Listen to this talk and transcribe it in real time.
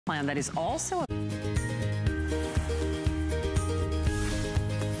plan that is also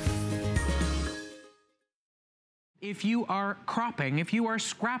if you are cropping, if you are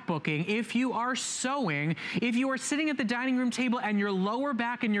scrapbooking, if you are sewing, if you are sitting at the dining room table and your lower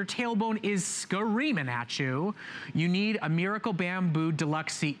back and your tailbone is screaming at you, you need a Miracle Bamboo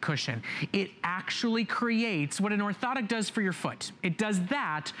Deluxe Seat Cushion. It actually creates what an orthotic does for your foot. It does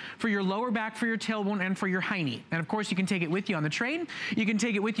that for your lower back, for your tailbone, and for your hiney. And of course, you can take it with you on the train, you can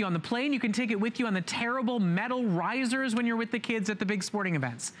take it with you on the plane, you can take it with you on the terrible metal risers when you're with the kids at the big sporting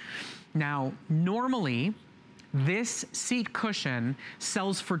events. Now, normally, this seat cushion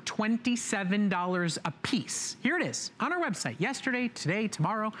sells for $27 a piece. Here it is on our website. Yesterday, today,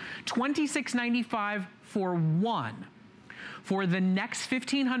 tomorrow, $26.95 for one. For the next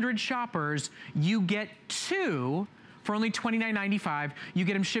 1,500 shoppers, you get two for only $29.95. You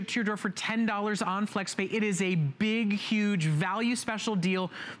get them shipped to your door for $10 on FlexPay. It is a big, huge value special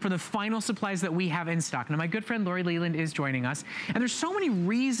deal for the final supplies that we have in stock. Now, my good friend Lori Leland is joining us, and there's so many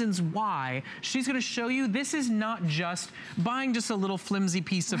reasons why she's gonna show you this is not just buying just a little flimsy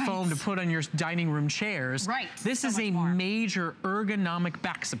piece of foam to put on your dining room chairs. This is a major ergonomic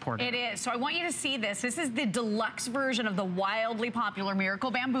back supporter. It is. So I want you to see this. This is the deluxe version of the wildly popular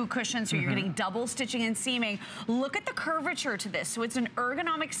Miracle Bamboo Cushion. So you're getting double stitching and seaming. Look at the curvature to this. So it's an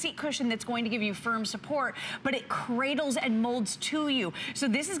ergonomic seat cushion that's going to give you firm support, but it cradles and molds to you. So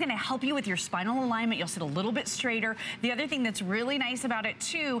this is going to help you with your spinal alignment. You'll sit a little bit straighter. The other thing that's really nice about it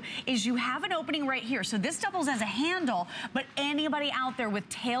too is you have an opening right here. So this doubles as a handle, but anybody out there with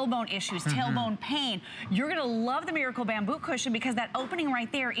tailbone issues, tailbone pain, you're going to love the Miracle Bamboo Cushion because that opening right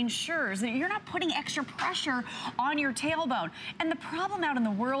there ensures that you're not putting extra pressure on your tailbone. And the problem out in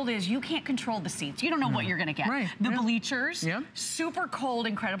the world is you can't control the seats. You don't know what you're going to get. The bleachers, super cold,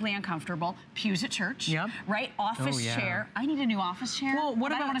 incredibly uncomfortable. Pews at church, right? Office chair. I need a new office chair. Well, what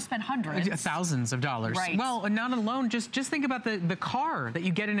about, I don't want to spend hundreds. Thousands of dollars. Well, not alone, just think about the car that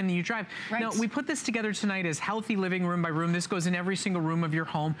you get in and you drive. Now, we put this together tonight as healthy living room by room. This goes in every single room of your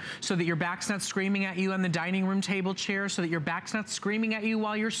home so that your back's not screaming at you on the dining room table chair, so that your back's not screaming at you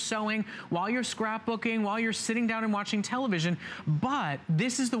while you're sewing, while you're scrapbooking, while you're sitting down and watching television. But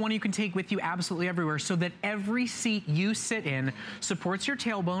this is the one you can take with you absolutely everywhere so that every seat you sit in supports your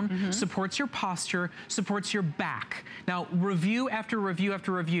tailbone, supports your posture, supports your back. Now, review after review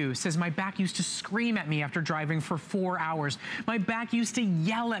after review says my back used to scream at me after driving for 4 hours. My back used to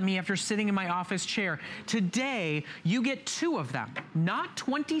yell at me after sitting in my office chair. Today, you get two of them, not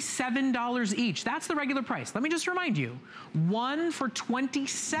 $27 each. That's the regular price. Let me just remind you, one for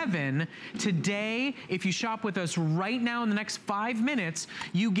 $27 today. If you shop with us right now in the next 5 minutes,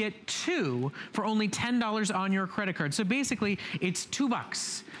 you get two for only $10 on your credit card. So basically, it's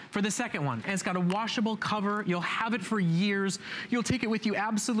 $2 for the second one. And it's got a washable cover. You'll have it for years. You'll take it with you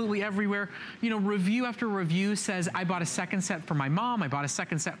absolutely everywhere. You know, review after review says, I bought a second set for my mom. I bought a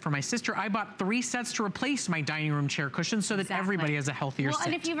second set for my sister. I bought 3 sets to replace my dining room chair cushions so that everybody has a healthier sit.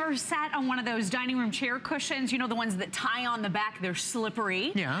 And if you've ever sat on one of those dining room chair cushions, you know, the ones that tie on the back, they're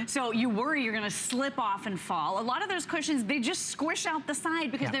slippery. So you worry you're gonna slip off and fall. A lot of those cushions, they just squish out the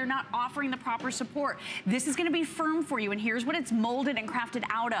side because they're not offering the proper support. This is gonna be firm for you, and here's what it's molded and crafted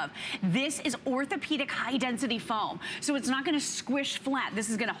out of. This is orthopedic high density foam, so it's not gonna squish flat. This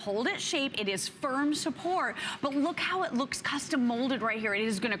is gonna hold its shape. It is firm support, but look how it looks custom molded right here. It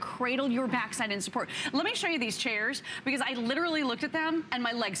is gonna cradle your backside in support. Let me show you these chairs because I literally looked at them and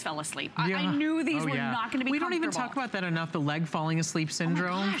my legs fell asleep. I knew these were not gonna be comfortable. We don't even talk about that enough, the leg falling asleep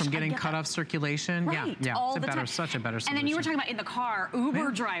syndrome from getting cut off circulation. It's such a better solution. And then you were talking about in the car,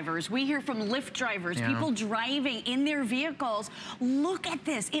 Uber drivers. We hear from Lyft drivers, people driving in their vehicles. Look at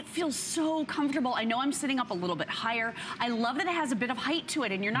this. It feels so comfortable. I know I'm sitting up a little bit higher. I love that it has a bit of height to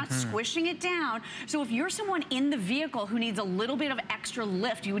it and you're not squishing it down. So if you're someone in the vehicle who needs a little bit of extra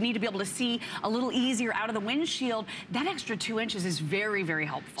lift, you would need to be able to see a little easier out of the windshield, that extra 2 inches is very, very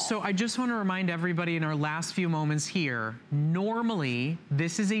helpful. So I just want to remind everybody in our last few moments here, normally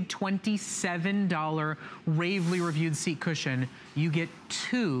this is a $27 ravely reviewed seat cushion. You get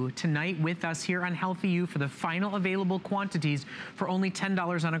two tonight with us here on Healthy You for the final available quantities for only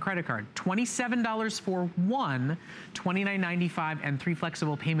 $10 on a credit card. $27 for one, $29.95, and 3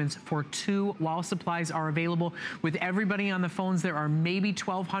 flexible payments for 2 while supplies are available. With everybody on the phones, there are maybe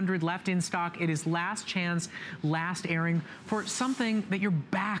 1,200 left in stock. It is last chance, last airing for something that your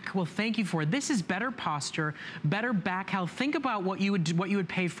back will thank you for. This is better posture, better back health. Think about what you would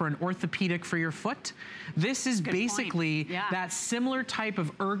pay for an orthopedic for your foot. This is basically that similar type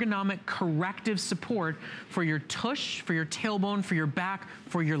of ergonomic corrective support for your tush, for your tailbone, for your back,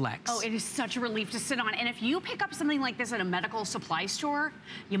 for your legs. Oh, it is such a relief to sit on. And if you pick up something like this at a medical supply store,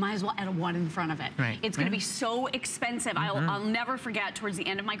 you might as well add one in front of it. Right. It's going to be so expensive. I'll never forget, towards the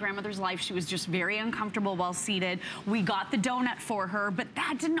end of my grandmother's life, she was just very uncomfortable while seated. We got the donut for her, but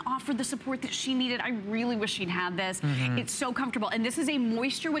that didn't offer the support that she needed. I really wish she'd had this. It's so comfortable. And this is a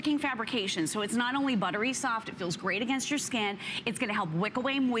moisture wicking fabrication, so it's not only buttery soft, it feels great against your skin. It's going to help wick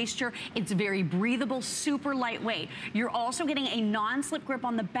away moisture. It's very breathable, super lightweight. You're also getting a non-slip grip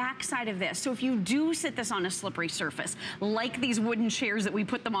on the back side of this. So if you do sit this on a slippery surface, like these wooden chairs that we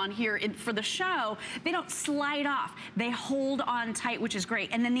put them on here for the show, they don't slide off. They hold on tight, which is great.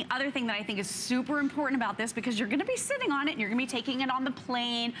 And then the other thing that I think is super important about this, because you're going to be sitting on it, and you're going to be taking it on the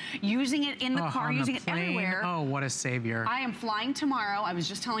plane, using it in the car, using it everywhere. Oh, what a savior. I am flying tomorrow. I was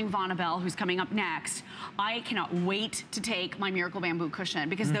just telling Vonabelle, who's coming up next, I cannot wait to take my Miracle Bamboo cushion,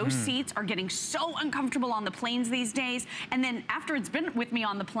 because those seats are getting so uncomfortable on the planes these days. And then after it's been with me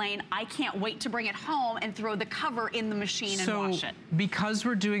on the plane, I can't wait to bring it home and throw the cover in the machine and wash it. Because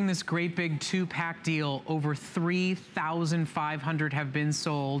we're doing this great big 2-pack deal, over 3,500 have been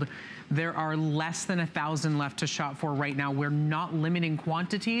sold. There are less than 1,000 left to shop for right now. We're not limiting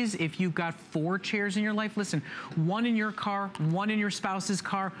quantities. If you've got 4 chairs in your life, listen, one in your car, one in your spouse's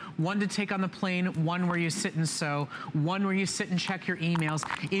car, one to take on the plane, one where you sit and sew, one where you sit and check your emails.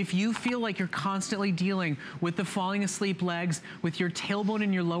 If you feel like you're constantly dealing with the falling asleep legs, with your tailbone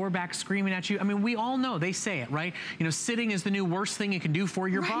and your lower back screaming at you, I mean, we all know, they say it, right? You know, sitting is the new worst thing you can do for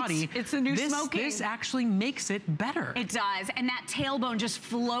your body. It's the new smoking. This actually makes it better. It does. And that tailbone just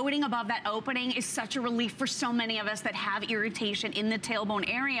floating above that opening is such a relief for so many of us that have irritation in the tailbone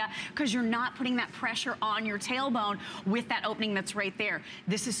area, because you're not putting that pressure on your tailbone with that opening that's right there.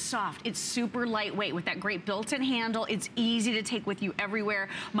 This is soft. It's super lightweight with that great built-in handle. It's easy to take with you everywhere.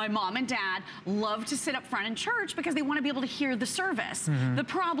 My mom and dad love to sit up front in church because they want to be able to hear the service. The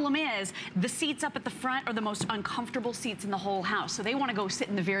problem is the seats up at the front are the most uncomfortable seats in the whole house. So they want to go sit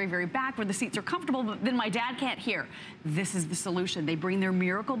in the very, very back where the seats are comfortable, but then my dad can't hear. This is the solution. They bring their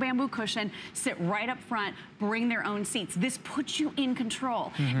Miracle Bamboo cushion, sit right up front, bring their own seats. This puts you in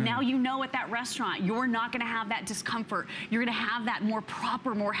control. Now you know at that restaurant, you're not going to have that discomfort. You're going to have that more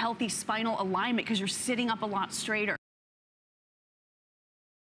proper, more healthy spinal alignment because you're sitting up a lot straighter.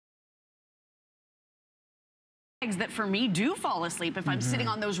 That for me do fall asleep if I'm sitting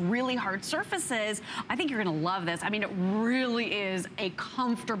on those really hard surfaces. I think you're gonna love this. I mean, it really is a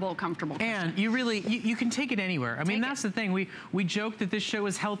comfortable cushion. And you can take it anywhere. I mean, that's the thing. We joke that this show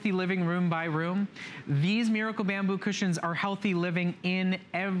is healthy living room by room. These Miracle Bamboo cushions are healthy living in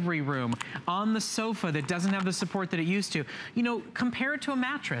every room. On the sofa that doesn't have the support that it used to. You know, compare it to a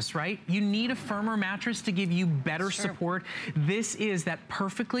mattress, right? You need a firmer mattress to give you better support. This is that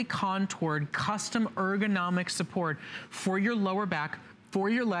perfectly contoured, custom ergonomic support for your lower back, for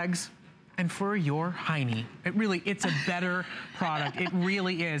your legs, and for your hiney. It's a better product. It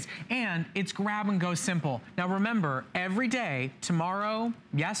really is. And it's grab and go simple. Now remember, every day, tomorrow,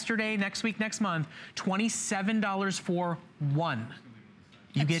 yesterday, next week, next month, $27 for one.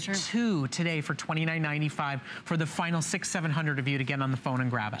 You get 2 today for $29.95 for the final 600-700 of you to get on the phone and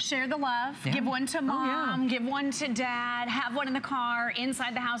grab it. Share the love. Yeah. Give one to mom. Give one to dad. Have one in the car,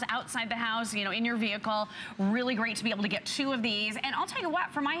 inside the house, outside the house, you know, in your vehicle. Really great to be able to get 2 of these. And I'll tell you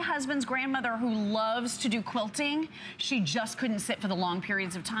what, for my husband's grandmother who loves to do quilting, she just couldn't sit for the long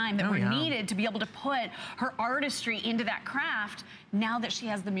periods of time that were needed to be able to put her artistry into that craft. Now that she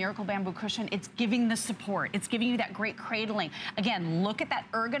has the Miracle Bamboo cushion, it's giving the support. It's giving you that great cradling. Again, look at that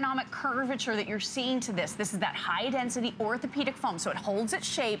ergonomic curvature that you're seeing to this. This is that high density orthopedic foam, so it holds its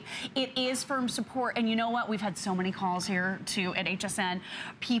shape. It is firm support. And you know what? We've had so many calls here too at HSN.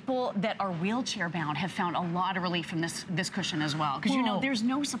 People that are wheelchair bound have found a lot of relief from this cushion as well. Because you know, there's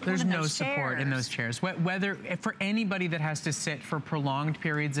no support in those chairs. There's no support in those chairs. Whether, for anybody that has to sit for prolonged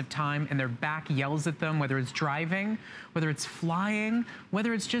periods of time and their back yells at them, whether it's driving, whether it's flying,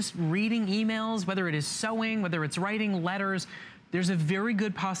 whether it's just reading emails, whether it is sewing, whether it's writing letters, there's a very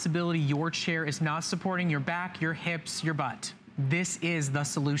good possibility your chair is not supporting your back, your hips, your butt. This is the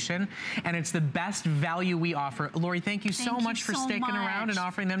solution, and it's the best value we offer. Lori, thank you so much for sticking around and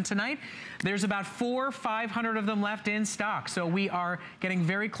offering them tonight. There's about 400 or 500 of them left in stock, so we are getting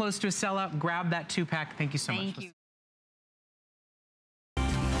very close to a sellout. Grab that 2-pack. Thank you so much. Thank you.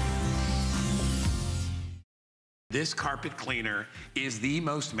 This carpet cleaner is the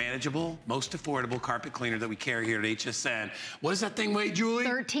most manageable, most affordable carpet cleaner that we carry here at HSN. What does that thing weigh, Julie?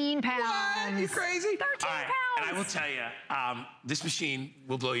 13 pounds. What? Are you crazy? 13 pounds. And I will tell you, this machine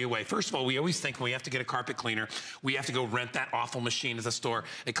will blow you away. First of all, we always think when we have to get a carpet cleaner, we have to go rent that awful machine at the store.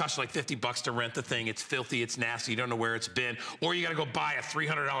 It costs you like 50 bucks to rent the thing. It's filthy, it's nasty, you don't know where it's been. Or you gotta go buy a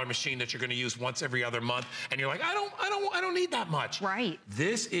 $300 machine that you're gonna use once every other month, and you're like, I don't need that much. Right.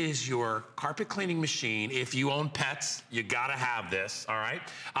 This is your carpet cleaning machine. If you own pets, you gotta have this, all right?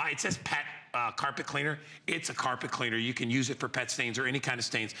 It says pet carpet cleaner. It's a carpet cleaner. You can use it for pet stains or any kind of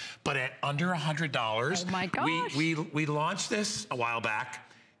stains, but at under $100. Oh my gosh. We launched this a while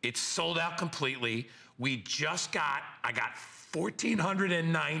back. It's sold out completely. I got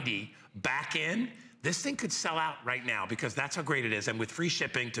 1,490 back in. This thing could sell out right now because that's how great it is. And with free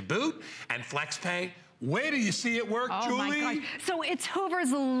shipping to boot and FlexPay, wait till you see it work, Julie. Oh my gosh. So it's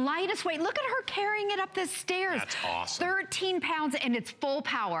Hoover's lightest weight. Look at her carrying it up the stairs. That's awesome. 13 pounds and it's full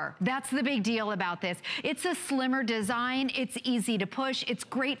power. That's the big deal about this. It's a slimmer design. It's easy to push. It's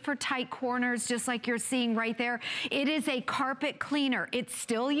great for tight corners, just like you're seeing right there. It is a carpet cleaner. It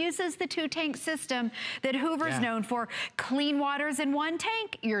still uses the 2-tank system that Hoover's known for. Clean water's in one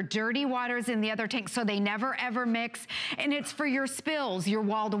tank, your dirty water's in the other tank, so they never ever mix. And it's for your spills, your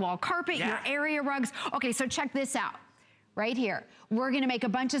wall-to-wall carpet, your area rugs. Okay, so check this out. Right here, we're gonna make a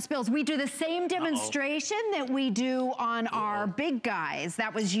bunch of spills. We do the same demonstration that we do on our big guys.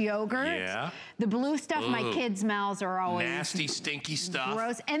 That was yogurt. Yeah. The blue stuff, my kids' mouths are always nasty, stinky stuff.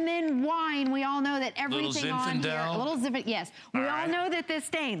 Gross. And then wine, we all know that everything on here, a little Zinfandel, yes. We all know that this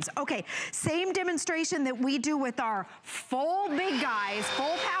stains. Okay, same demonstration that we do with our full big guys,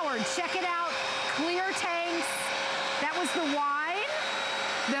 full powered. Check it out, clear tanks. That was the wine,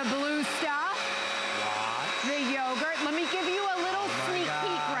 the blue stuff. The yogurt. Let me give you a little sneak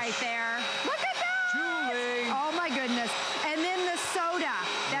peek right there. Look at that! Julie! Oh my goodness. And then the soda.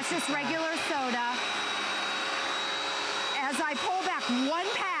 That's just regular soda. As I pull back one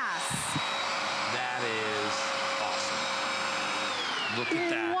pass. That is awesome. Look at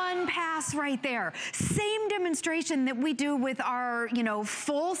that. One pass right there. Same demonstration that we do with our,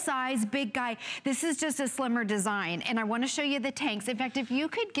 full-size big guy. This is just a slimmer design, and I want to show you the tanks. In fact, if you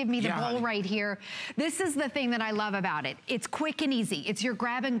could give me the bowl right here, this is the thing that I love about it. It's quick and easy. It's your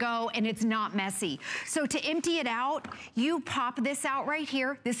grab and go, and it's not messy. So to empty it out, you pop this out right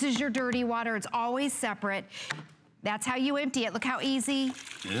here. This is your dirty water. It's always separate. That's how you empty it. Look how easy,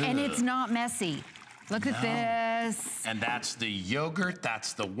 and it's not messy. Look at this. And that's the yogurt,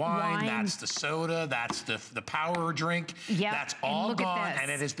 that's the wine, that's the soda, that's the power drink. Yep. That's all gone,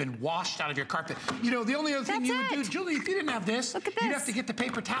 and it has been washed out of your carpet. The only other thing you would do, Julie, if you didn't have this, you'd have to get the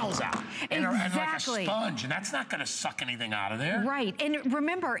paper towels out. And like a sponge, and that's not gonna suck anything out of there. Right, and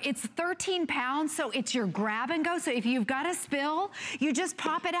remember, it's 13 pounds, so it's your grab and go. So if you've got a spill, you just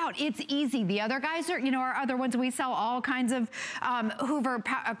pop it out. It's easy. The other guys are, our other ones, we sell all kinds of Hoover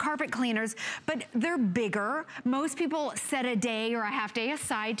carpet cleaners, but they're bigger. Most people set a day or a half day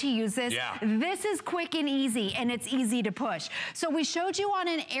aside to use this. Yeah. This is quick and easy, and it's easy to push. So we showed you on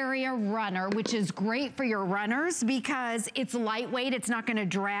an area runner, which is great for your runners because it's lightweight. It's not gonna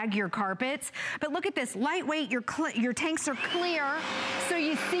drag your carpets. But look at this, lightweight, your tanks are clear, so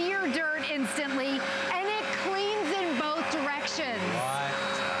you see your dirt instantly, and it cleans in both directions. What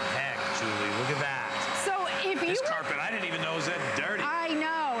the heck, Julie, look at that. So if this carpet, I didn't even know it was that dirty. I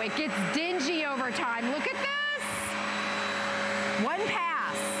know, it gets dingy over time. Look at this. One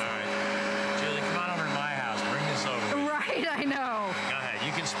pass. All right. Julie, come on over to my house. Bring this over. Right, I know. Go ahead. You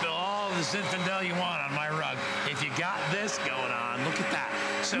can spill all the Zinfandel you want on my rug. If you got this going on, look at that.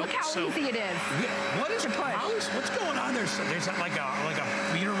 So, look how easy it is. What's going on there? So there's like a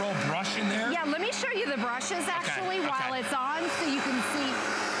feeder roll brush in there? Yeah, let me show you the brushes actually while it's on so you can see.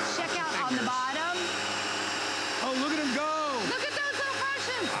 Check out on the bottom. Oh, look at him go. Look at those little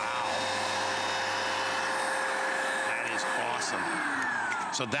brushes. Wow. That is awesome.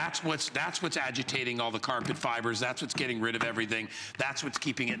 So that's what's agitating all the carpet fibers. That's what's getting rid of everything. That's what's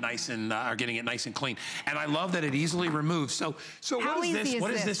keeping it nice and getting it nice and clean. And I love that it easily removes. So what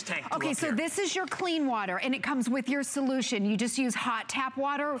is this tank? Okay, so this is your clean water, and it comes with your solution. You just use hot tap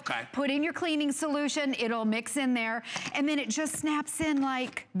water. Okay. Put in your cleaning solution. It'll mix in there, and then it just snaps in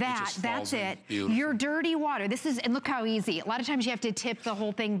like that. That's it. Beautiful. Your dirty water. And look how easy. A lot of times you have to tip the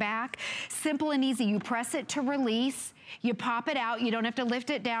whole thing back. Simple and easy. You press it to release. You pop it out, you don't have to lift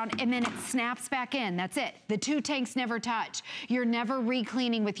it down, and then it snaps back in. That's it. The 2 tanks never touch. You're never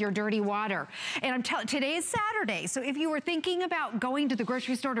re-cleaning with your dirty water. And I'm telling, today is Saturday, so if you were thinking about going to the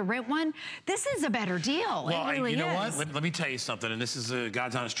grocery store to rent one, this is a better deal. Well, it really you know is. what? Let me tell you something, and this is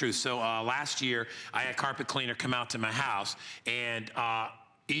God's honest truth. So last year, I had a carpet cleaner come out to my house, and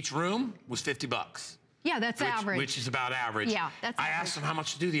each room was $50. Yeah, that's average. Which is about average. Yeah, that's average. I asked him how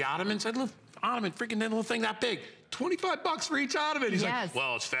much to do the ottomans. I said, look, ottoman, freaking that little thing that big. $25 for each ottoman. He's like,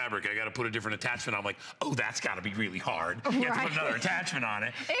 well, it's fabric. I got to put a different attachment on. I'm like, oh, that's got to be really hard. You have to put another attachment on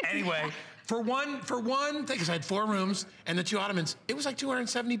it. Anyway, for one thing, because I had 4 rooms and the 2 ottomans, it was like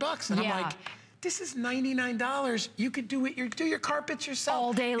 $270. And I'm like, this is $99. You could do it. You do your carpets yourself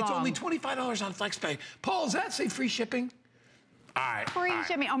all day long. It's only $25 on FlexPay. Paul, does that say free shipping? All right. Free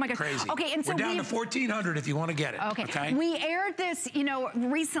shipping. Oh my gosh. Crazy. Okay, and so we're down to $1,400 if you want to get it. Okay. We aired this, you know,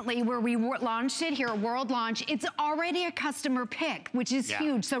 recently where we launched it here, a world launch. It's already a customer pick, which is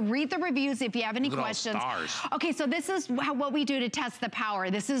huge. So read the reviews if you have any questions. Stars. Okay, so this is what we do to test the power.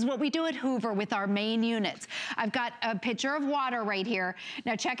 This is what we do at Hoover with our main units. I've got a pitcher of water right here.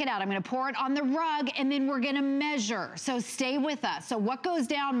 Now check it out. I'm going to pour it on the rug and then we're going to measure. So stay with us. So what goes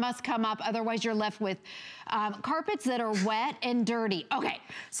down must come up. Otherwise you're left with carpets that are wet and dirty. Okay,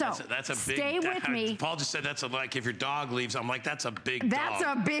 so that's a big, stay with me. Paul just said that's like if your dog leaves. I'm like, that's a big dog. That's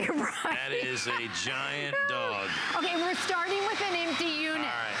a big, right? That is a giant dog. Okay, we're starting with an empty unit.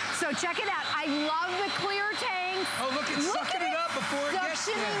 All right. So check it out. I love the clear tanks. Oh, look, it's sucking it up before it gets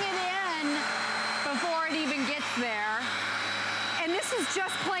there. Suctioning it in before it even gets there. And this is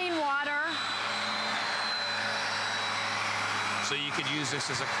just plain water. So you could use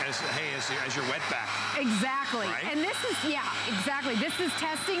this as your wetback. Exactly. Right? And this is, exactly. This is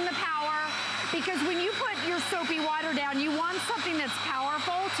testing the power because when you put your soapy water down, you want something that's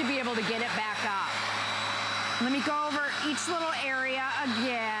powerful to be able to get it back up. Let me go over each little area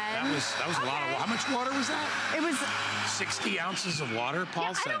again. That was a lot of water. How much water was that? It was 60 ounces of water,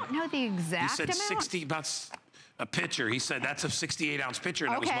 Paul said. I don't know the exact amount. He said 60, about a pitcher. He said that's a 68-ounce pitcher,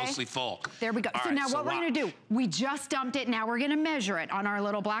 and that was mostly full. There we go. So now what we're going to do, we just dumped it. Now we're going to measure it on our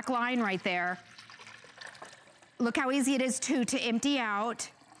little black line right there. Look how easy it is, too, to empty out.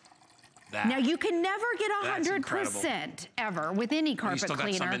 Now, you can never get 100% ever with any carpet cleaner.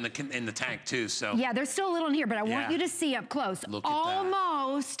 You still got some in the tank, too, so. Yeah, there's still a little in here, but I want you to see up close. Look at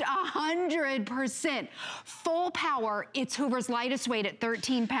almost 100%. Full power. It's Hoover's lightest weight at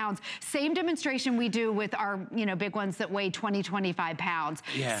 13 pounds. Same demonstration we do with our, big ones that weigh 20, 25 pounds.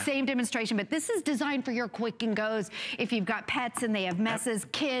 Same demonstration, but this is designed for your quick and goes. If you've got pets and they have messes,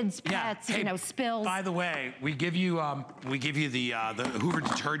 kids, pets, spills. By the way, we give you the Hoover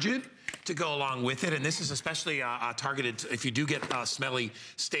detergent to go along with it, and this is especially targeted if you do get smelly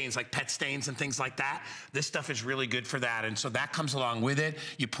stains like pet stains and things like that. This stuff is really good for that, and so that comes along with it.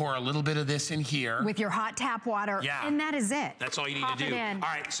 You pour a little bit of this in here with your hot tap water, and that is it. That's all you need to do. All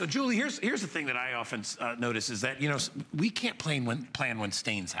right, so Julie, here's the thing that I often notice is that we can't plan when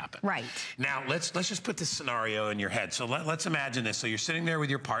stains happen. Right. Now let's just put this scenario in your head. So let's imagine this. So you're sitting there with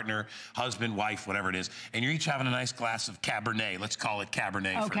your partner, husband, wife, whatever it is, and you're each having a nice glass of Cabernet. Let's call it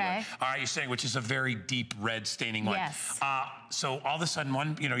Cabernet. Okay. You're saying, which is a very deep red staining wine. Yes. So all of a sudden,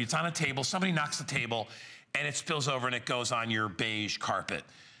 it's on a table, somebody knocks the table, and it spills over and it goes on your beige carpet.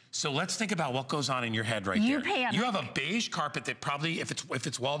 So let's think about what goes on in your head right there. You have a beige carpet that probably, if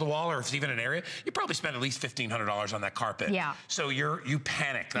it's wall to wall or if it's even an area, you probably spend at least $1,500 on that carpet. Yeah. So you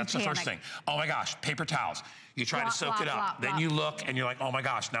panic. That's the first thing. Oh my gosh, paper towels. You try to soak it up. Then you look and you're like, oh my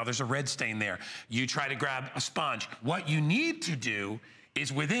gosh, now there's a red stain there. You try to grab a sponge. What you need to do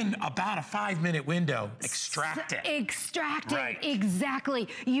is within about a 5-minute window, extract it. Extract it, exactly.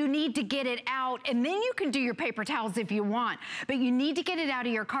 You need to get it out, and then you can do your paper towels if you want, but you need to get it out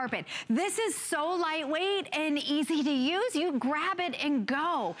of your carpet. This is so lightweight and easy to use. You grab it and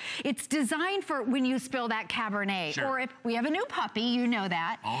go. It's designed for when you spill that Cabernet, or if we have a new puppy, you know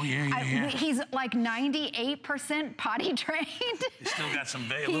that. Oh, yeah. He's like 98% potty trained. He's still got a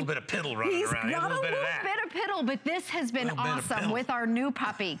little bit of piddle running around. He's got a little bit of piddle, but this has been awesome with our new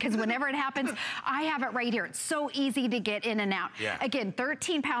puppy, because whenever it happens, I have it right here. It's so easy to get in and out. Again,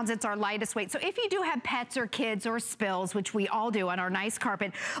 13 pounds, it's our lightest weight. So if you do have pets or kids or spills, which we all do on our nice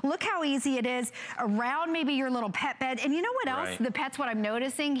carpet, look how easy it is around maybe your little pet bed. And you know what else? The pet's what I'm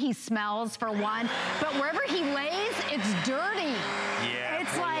noticing, he smells for one, but wherever he lays, it's dirty. Yeah,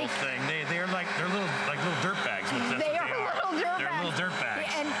 it's like thing. They're little dirt bags. They are little dirt bags. They're little dirt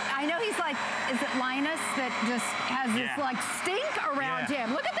bags. And I know he's like, is it Linus that just has this like stink around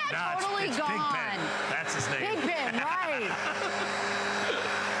him? Look at that, totally it's gone. Pigpen. That's his name. Pigpen, right.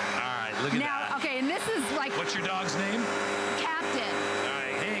 All right, look at that. Okay, and this is like... What's your dog's name? Captain. All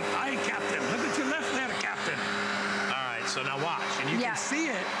right, hey, hi, Captain. Look at your left there, Captain. All right, so now watch, and you can see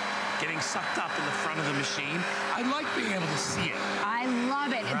it getting sucked up in the front of the machine. I like being able to see it. I love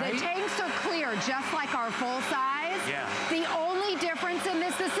it. Right? The tanks are clear, just like our full size. Yeah. The only difference in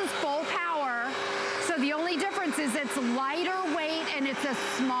this is full power. So the only difference is it's lighter weight and it's a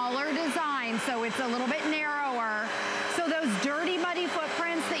smaller design, so it's a little bit narrower. So those dirty, muddy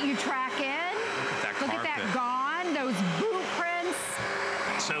footprints that you track in, look at that gone, those boot prints.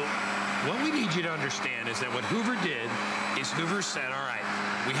 So what we need you to understand is that what Hoover did is Hoover said, all right,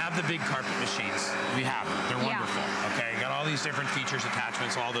 we have the big carpet machines. We have them. They're wonderful, okay? Got all these different features,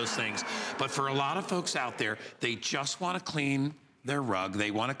 attachments, all those things. But for a lot of folks out there, they just want to clean their rug.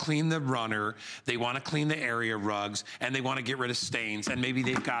 They want to clean the runner. They want to clean the area rugs, and they want to get rid of stains. And maybe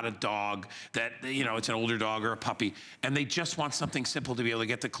they've got a dog that, you know, it's an older dog or a puppy, and they just want something simple to be able to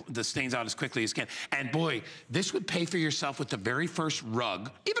get the stains out as quickly as can. And boy, this would pay for yourself with the very first rug.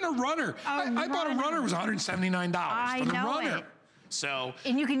 Even a runner. I bought a runner. It was $179 for the runner. So,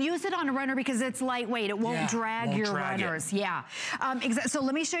 and you can use it on a runner because it's lightweight. It won't drag your runners. Yeah. So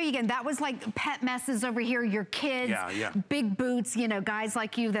let me show you again. That was like pet messes over here. Your kids, big boots, you know, guys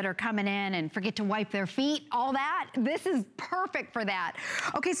like you that are coming in and forget to wipe their feet, all that. This is perfect for that.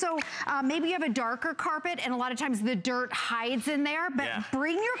 Okay, so maybe you have a darker carpet and a lot of times the dirt hides in there, but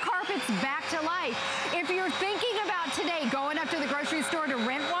bring your carpets back to life. If you're thinking about today going up to the grocery store to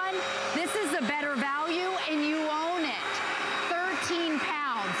rent one, this is a better value and you own it. 13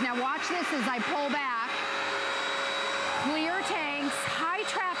 pounds. Now watch this as I pull back. Clear tanks, high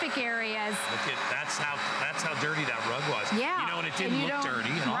traffic areas. Look at, that's how dirty that rug was. Yeah. You know, and it didn't look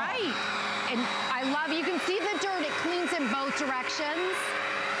dirty at all. Right. And I love, you can see the dirt, it cleans in both directions.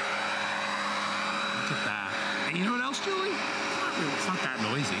 Look at that. And you know what else, Julie? It's not that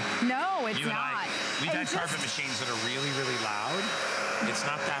noisy. No, it's not. We've had carpet machines that are really, really loud. It's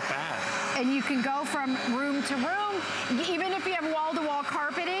not that bad. And you can go from room to room. Even if you have wall-to-wall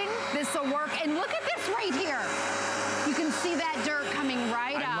carpeting, this will work. And look at this right here. You can see that dirt coming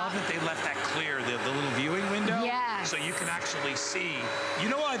right up. I love that they left that clear, the little viewing window. Yes. So you can actually see. You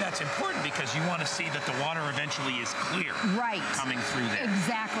know why that's important? Because you want to see that the water eventually is clear. Right. Coming through there.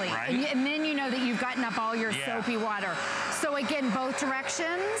 Exactly. Right? And then you know that you've gotten up all your soapy water. So again, both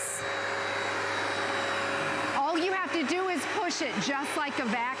directions. All you have to do is push it just like a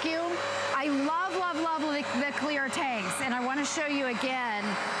vacuum. I love, love, love the clear tanks. And I want to show you again.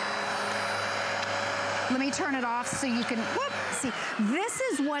 Let me turn it off so you can, whoop, see. This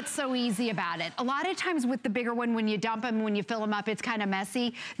is what's so easy about it. A lot of times with the bigger one, when you dump them, when you fill them up, it's kind of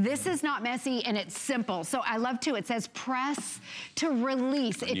messy. This is not messy and it's simple. So I love too, it says press to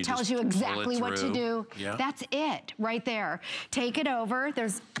release. It tells you exactly what to do. Yeah. That's it right there. Take it over.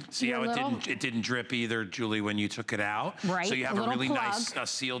 There's See how it didn't drip either, Julie, when you took it out? Right. So you have a really nice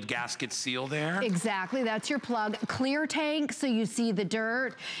sealed gasket seal there. Exactly, that's your plug. Clear tank, so you see the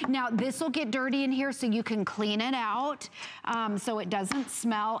dirt. Now this will get dirty in here, so you can clean it out so it doesn't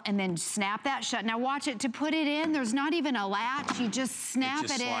smell, and then snap that shut. Now watch it, to put it in, there's not even a latch, you just snap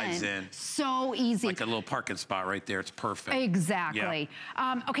it in. It just slides in. So easy. Like a little parking spot right there, it's perfect. Exactly.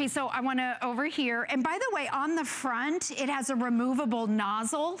 Yeah. Okay, so I wanna, over here, and by the way, on the front, it has a removable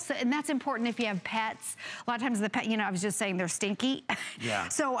nozzle, so, and that's important if you have pets. A lot of times the pet, you know, I was just saying they're stinky. Yeah.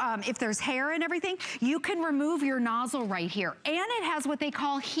 So if there's hair and everything, you can remove your nozzle right here. And it has what they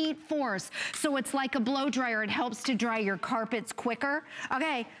call heat force. So it's like a blow dryer. It helps to dry your carpets quicker.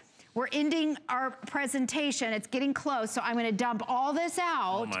 Okay, we're ending our presentation. It's getting close, so I'm gonna dump all this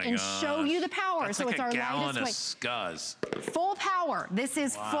out and show you the power. That's so like it's our gallon lightest weight. Of scuzz. Full power. This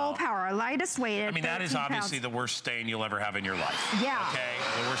is full power. Our lightest weight. I mean, that is obviously the worst stain you'll ever have in your life. Yeah.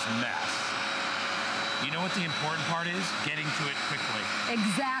 Okay, the worst mess. You know what the important part is? Getting to it quickly.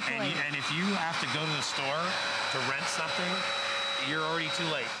 Exactly. And if you have to go to the store to rent something, you're already too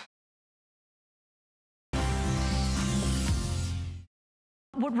late.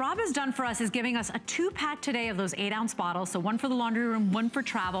 What Rob has done for us is giving us a 2-pack today of those 8-ounce bottles. So one for the laundry room, one for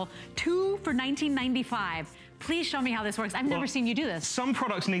travel, 2 for $19.95. Please show me how this works. I've never seen you do this. Some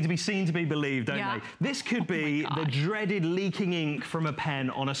products need to be seen to be believed, don't they? This could be the dreaded leaking ink from a pen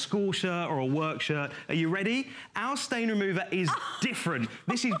on a school shirt or a work shirt. Are you ready? Our stain remover is different.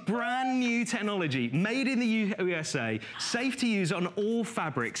 This is brand new technology, made in the USA, safe to use on all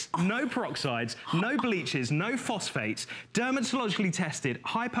fabrics, no peroxides, no bleaches, no phosphates, dermatologically tested,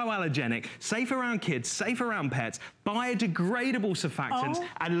 hypoallergenic, safe around kids, safe around pets, biodegradable surfactants,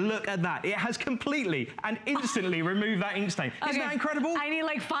 and look at that. It has completely and instantly instantly remove that ink stain. Okay. Isn't that incredible? I need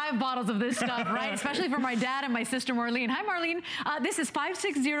like 5 bottles of this stuff, right? Especially for my dad and my sister Marlene. Hi, Marlene. This is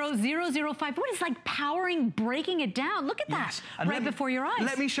 560005. What is like powering, breaking it down? Look at that, right before your eyes.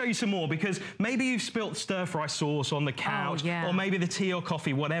 Let me show you some more, because maybe you've spilt stir-fry sauce on the couch, or maybe the tea or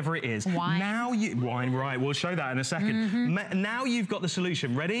coffee, whatever it is. Wine, right, we'll show that in a second. Now you've got the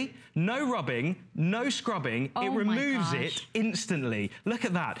solution. Ready? No rubbing, no scrubbing. It removes it instantly. Look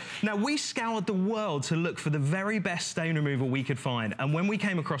at that. Now, we scoured the world to look for the very best stain removal we could find, and when we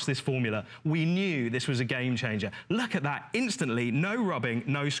came across this formula, we knew this was a game changer. Look at that, instantly, no rubbing,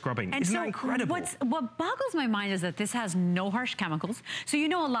 no scrubbing. Isn't that incredible? What boggles my mind is that this has no harsh chemicals. So you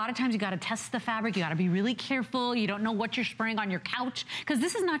know, a lot of times you got to test the fabric, you got to be really careful, you don't know what you're spraying on your couch, because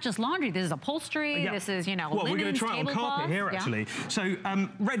this is not just laundry, this is upholstery, this is, you know, well, linens, we're going to try it on carpet here, actually. So,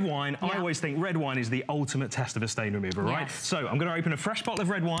 red wine, I always think red wine is the ultimate test of a stain remover, right? So, I'm going to open a fresh bottle of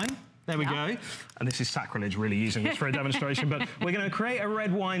red wine. There we go. And this is sacrilege, really, using this for a demonstration, but we're going to create a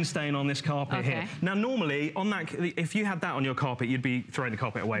red wine stain on this carpet here. Now, normally, on that, if you had that on your carpet, you'd be throwing the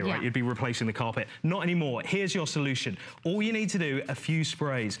carpet away, right? You'd be replacing the carpet. Not anymore. Here's your solution. All you need to do, a few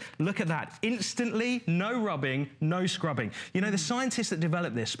sprays. Look at that. Instantly, no rubbing, no scrubbing. You know, the scientists that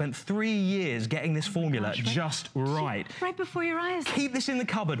developed this spent 3 years getting this formula just right. Right before your eyes. Keep this in the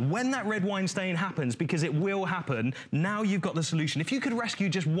cupboard. When that red wine stain happens, because it will happen, now you've got the solution. If you could rescue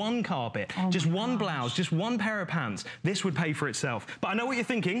just one carpet, just one blouse, just one pair of pants, this would pay for itself. But I know what you're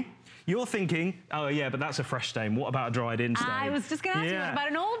thinking. You're thinking, oh yeah, but that's a fresh stain. What about a dried-in stain? I was just going to ask you, what about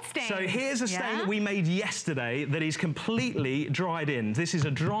an old stain? So here's a stain that we made yesterday that is completely dried in. This is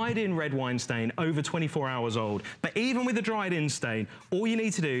a dried-in red wine stain, over 24 hours old. But even with a dried-in stain, all you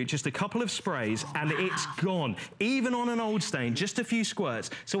need to do, just a couple of sprays, and it's gone. Even on an old stain, just a few squirts.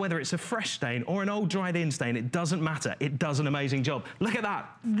 So whether it's a fresh stain or an old dried-in stain, it doesn't matter. It does an amazing job. Look at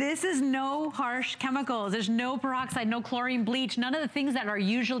that. This is no harsh chemicals. There's no peroxide, no chlorine bleach, none of the things that are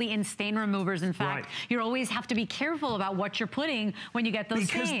usually in stain removers. In fact, you always have to be careful about what you're putting when you get those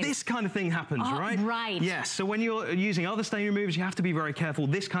stains. Because this kind of thing happens, right? Right. Yes, so when you're using other stain removers, you have to be very careful.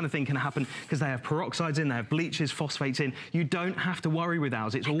 This kind of thing can happen because they have peroxides in, they have bleaches, phosphates in. You don't have to worry with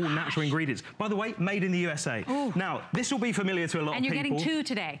ours. It's all natural ingredients. By the way, made in the USA. Ooh. Now, this will be familiar to a lot of people. And you're getting 2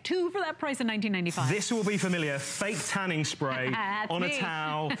 today. 2 for that price in $19.95. This will be familiar. Fake tanning spray on a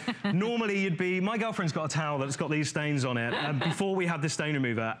towel. Normally, you'd be... My girlfriend's got a towel that's got these stains on it before we had the stain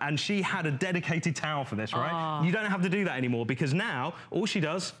remover, and she had a dedicated towel for this, right? You don't have to do that anymore, because now all she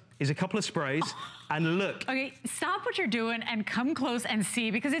does is a couple of sprays and look. Okay, stop what you're doing and come close and see,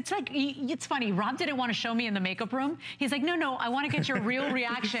 because it's like, it's funny. Rob didn't want to show me in the makeup room. He's like, no, I want to get your real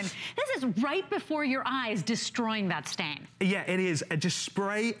reaction. This is right before your eyes, destroying that stain. Yeah, it is. Just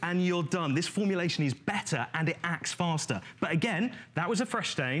spray and you're done. This formulation is better and it acts faster. But again, that was a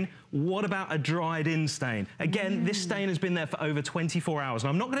fresh stain. What about a dried-in stain? Again, this stain has been there for over 24 hours. And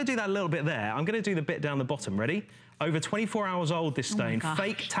I'm not going to do that little bit there. I'm going to do the bit down the bottom. Ready? Over 24 hours old, this stain.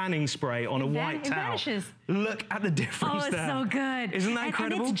 Fake tanning spray on a white towel. Vanishes. Look at the difference there. Oh, it's so good. Isn't that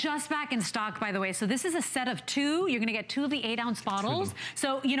incredible? And it's just back in stock, by the way. So this is a set of 2. You're going to get 2 of the 8-ounce bottles.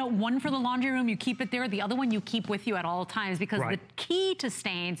 So, you know, one for the laundry room, you keep it there. The other one you keep with you at all times, because the key to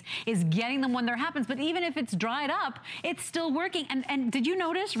stains is getting them when there happens. But even if it's dried up, it's still working. And did you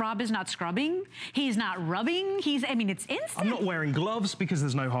notice Rob is not scrubbing? He's not rubbing. I mean, it's instant. I'm not wearing gloves because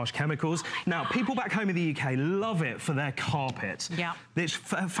there's no harsh chemicals. Now, people back home in the UK love it for their carpets. Yeah. It's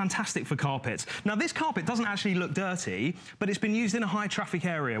fantastic for carpets. Now, this carpet doesn't actually look dirty, but it's been used in a high traffic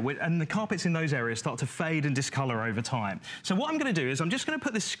area, and the carpets in those areas start to fade and discolor over time. So what I'm going to do is I'm just going to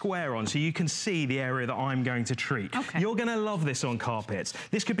put this square on so you can see the area that I'm going to treat. Okay. You're going to love this on carpets.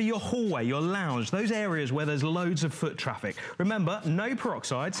 This could be your hallway, your lounge, those areas where there's loads of foot traffic. Remember, no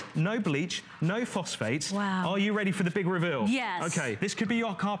peroxides, no bleach, no phosphates. Wow. Are you ready for the big reveal? Yes. Okay, this could be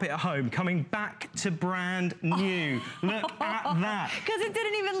your carpet at home, coming back to brand new. Look at that. Because it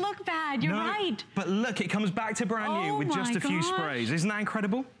didn't even look bad. You're right. But look, it comes back to brand new with just a few sprays. Isn't that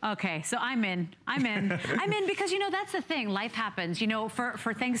incredible? Okay, so I'm in. I'm in because, you know, that's the thing. Life happens. You know,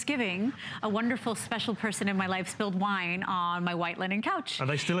 for Thanksgiving, a wonderful special person in my life spilled wine on my white linen couch. Are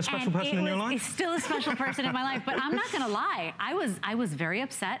they still a special person in your life? It's still a special person in my life. But I'm not going to lie. I was very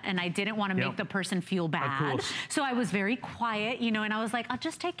upset, and I didn't want to make the person feel bad. Of course. So I was very quiet, you know, and I was like, I'll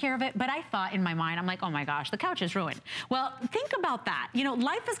just take care of it. But I thought in my mind, I'm like, oh my gosh, the couch is is ruined. Well, think about that. You know,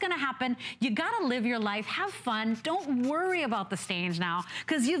 life is gonna happen. You gotta live your life, have fun. Don't worry about the stains now,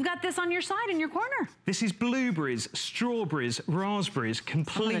 because you've got this on your side in your corner. This is blueberries, strawberries, raspberries,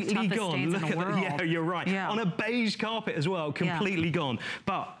 completely gone. Look at that. Yeah, you're right. Yeah. On a beige carpet as well, completely gone.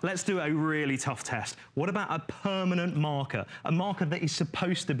 But let's do a really tough test. What about a permanent marker? A marker that is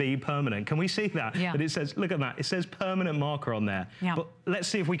supposed to be permanent. Can we see that? Yeah. That it says, look at that, it says permanent marker on there. Yeah. But let's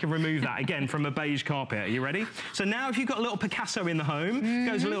see if we can remove that again from a beige carpet. Are you ready? So now if you've got a little Picasso in the home,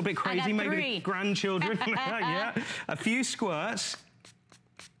 goes a little bit crazy, maybe grandchildren, yeah, a few squirts.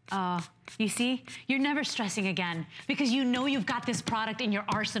 You see, you're never stressing again because you know you've got this product in your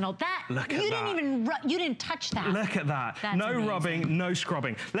arsenal. You didn't touch that. Look at that. That's no amazing. Rubbing, no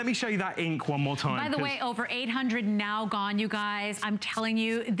scrubbing. Let me show you that ink one more time. By the way, over 800 now gone, you guys. I'm telling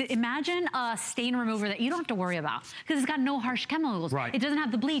you, imagine a stain remover that you don't have to worry about because it's got no harsh chemicals. Right. It doesn't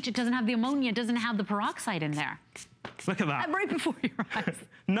have the bleach, it doesn't have the ammonia, it doesn't have the peroxide in there. Look at that. Right before your eyes.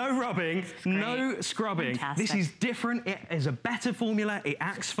 No rubbing, no scrubbing. Fantastic. This is different. It is a better formula. It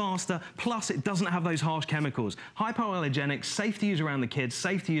acts faster. Plus, it doesn't have those harsh chemicals. Hypoallergenic, safe to use around the kids,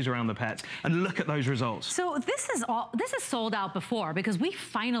 safe to use around the pets. And look at those results. So this is sold out before because we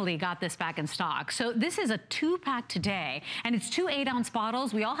finally got this back in stock. So this is a 2-pack today, and it's 2 8-ounce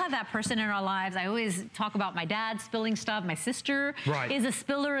bottles. We all have that person in our lives. I always talk about my dad spilling stuff. My sister is a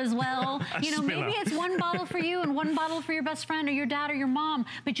spiller as well. You know, maybe it's 1 bottle for you and 1 bottle for your best friend or your dad or your mom,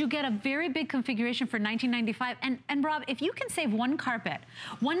 but you get a very big configuration for $19.95. And Rob, if you can save 1 carpet,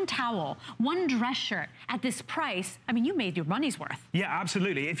 1 towel, 1 dress shirt at this price, I mean, you made your money's worth. Yeah,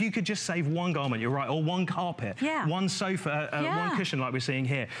 absolutely. If you could just save 1 garment, you're right, or 1 carpet, 1 sofa, 1 cushion like we're seeing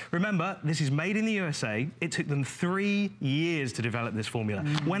here. Remember, this is made in the USA. It took them 3 years to develop this formula.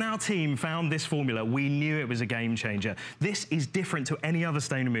 When our team found this formula, we knew it was a game changer. This is different to any other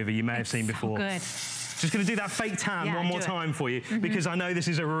stain remover you may have seen before. So good. Just going to do that fake tan one more time for you because I know this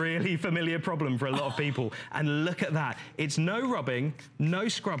is a really familiar problem for a lot of people. And look at that. It's no rubbing, no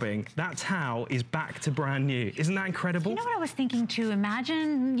scrubbing. That towel is back to brand new. Isn't that incredible? You know what I was thinking too?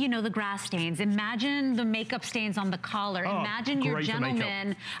 Imagine, you know, the grass stains. Imagine the makeup stains on the collar. Imagine your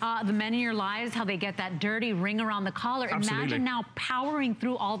gentlemen, the men in your lives, how they get that dirty ring around the collar. Absolutely. Imagine now powering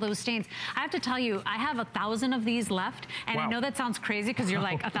through all those stains. I have to tell you, I have 1,000 of these left. And I know that sounds crazy because you're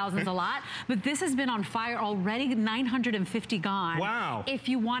like, 1,000's a lot. But this has been on fire already, 950 gone. Wow. If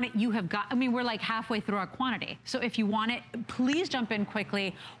you want it, you have got, I mean, we're like halfway through our quantity. So if you want it, please jump in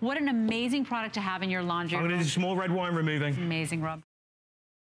quickly. What an amazing product to have in your laundry room. I'm going to do some more red wine removing. Amazing, Rob.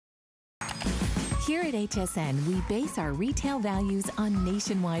 Here at HSN, we base our retail values on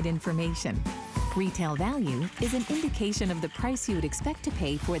nationwide information. Retail value is an indication of the price you would expect to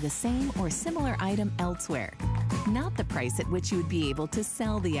pay for the same or similar item elsewhere, not the price at which you would be able to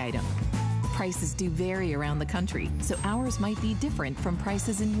sell the item. Prices do vary around the country, so ours might be different from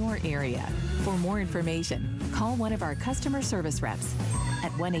prices in your area. For more information, call one of our customer service reps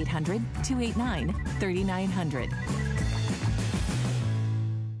at 1-800-289-3900.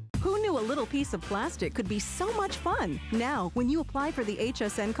 Who knew a little piece of plastic could be so much fun? Now, when you apply for the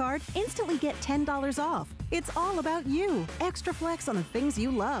HSN card, instantly get $10 off. It's all about you. Extra flex on the things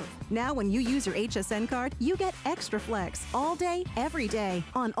you love. Now, when you use your HSN card, you get extra flex all day, every day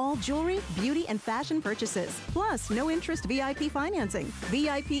on all jewelry, beauty, and fashion purchases. Plus, no interest VIP financing,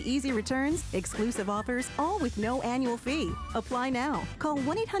 VIP easy returns, exclusive offers, all with no annual fee. Apply now. Call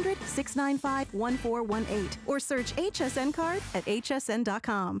 1-800-695-1418 or search HSN card at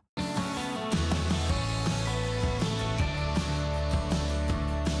hsn.com.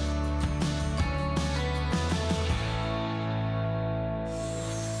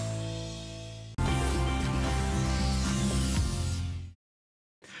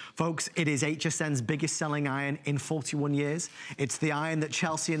 Folks, it is HSN's biggest selling iron in 41 years. It's the iron that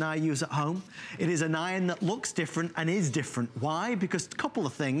Chelsea and I use at home. It is an iron that looks different and is different. Why? Because a couple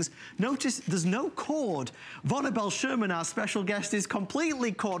of things. Notice there's no cord. Vonabelle Sherman, our special guest, is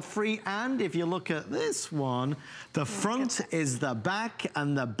completely cord-free. And if you look at this one, the front is the back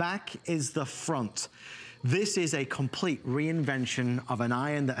and the back is the front. This is a complete reinvention of an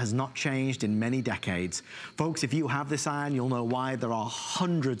iron that has not changed in many decades. Folks, if you have this iron, you'll know why. There are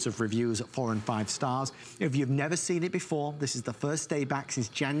hundreds of reviews at 4 and 5 stars. If you've never seen it before, this is the first day back since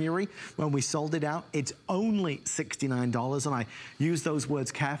January when we sold it out. It's only $69, and I use those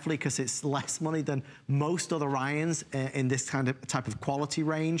words carefully because it's less money than most other irons in this type of quality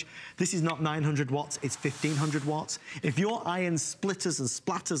range. This is not 900 watts, it's 1500 watts. If your iron splitters and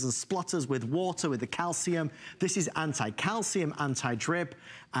splatters and splutters with water, with the calcium calcium. This is anti-calcium, anti-drip,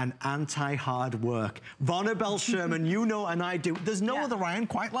 and anti-hard work. Vonabelle Sherman, you know, and I do. There's no other iron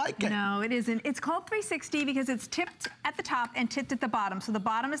quite like it. No, it isn't. It's called 360 because it's tipped at the top and tipped at the bottom. So the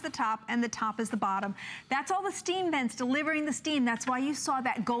bottom is the top and the top is the bottom. That's all the steam vents delivering the steam. That's why you saw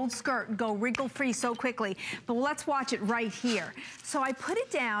that gold skirt go wrinkle-free so quickly. But let's watch it right here. So I put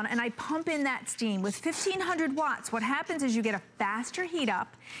it down and I pump in that steam with 1,500 watts. What happens is you get a faster heat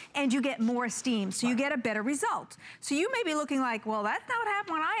up and you get more steam. So you get a better result. So you may be looking like, well, that's not what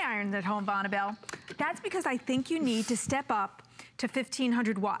happened when I ironed at home, Vonabelle. That's because I think you need to step up to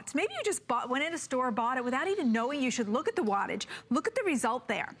 1,500 watts. Maybe you just went in a store, bought it without even knowing you should look at the wattage. Look at the result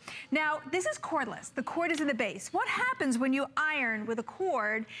there. Now, this is cordless. The cord is in the base. What happens when you iron with a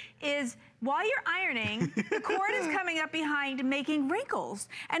cord is while you're ironing, the cord is coming up behind making wrinkles.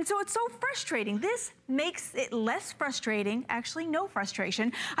 And so it's so frustrating. This makes it less frustrating, actually no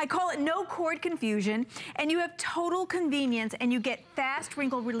frustration. I call it no cord confusion, and you have total convenience and you get fast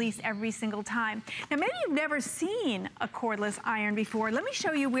wrinkle release every single time. Now maybe you've never seen a cordless iron before. Let me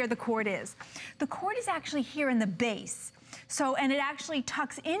show you where the cord is. The cord is actually here in the base. So, and it actually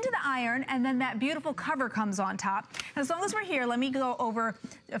tucks into the iron and then that beautiful cover comes on top. And as long as we're here, let me go over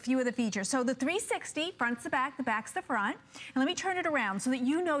a few of the features. So the 360, front's the back's the front. And let me turn it around so that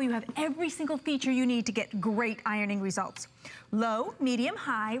you know you have every single feature you need to get great ironing results. Low, medium,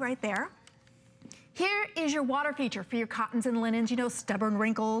 high, right there. Here is your water feature for your cottons and linens, you know, stubborn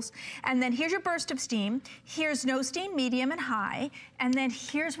wrinkles. And then here's your burst of steam. Here's no steam, medium and high. And then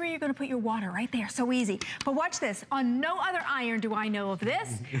here's where you're gonna put your water, right there, so easy. But watch this, on no other iron do I know of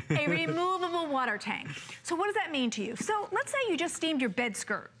this, a removable water tank. So what does that mean to you? So let's say you just steamed your bed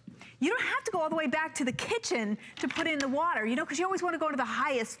skirt. You don't have to go all the way back to the kitchen to put in the water, you know, because you always want to go to the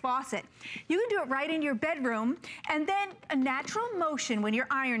highest faucet. You can do it right in your bedroom, and then a natural motion when you're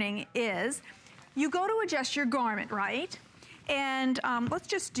ironing is, you go to adjust your garment, right? And let's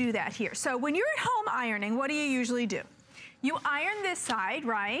just do that here. So when you're at home ironing, what do you usually do? You iron this side,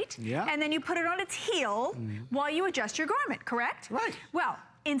 right? Yeah. And then you put it on its heel while you adjust your garment, correct? Right. Well,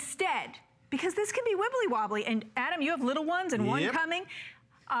 instead, because this can be wibbly wobbly, and Adam, you have little ones and one coming.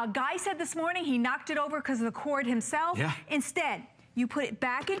 Guy said this morning he knocked it over because of the cord himself. Yeah. Instead, you put it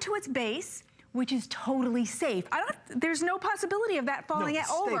back into its base, which is totally safe. There's no possibility of that falling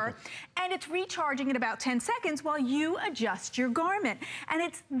over. And it's recharging in about 10 seconds while you adjust your garment. And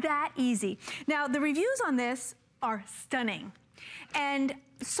it's that easy. Now, the reviews on this are stunning. And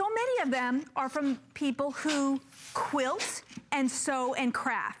so many of them are from people who quilt and sew and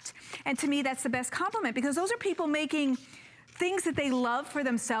craft. And to me, that's the best compliment because those are people making things that they love for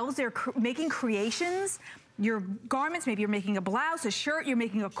themselves. They're making creations. Your garments, maybe you're making a blouse, a shirt, you're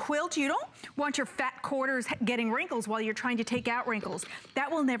making a quilt. You don't want your fat quarters getting wrinkles while you're trying to take out wrinkles.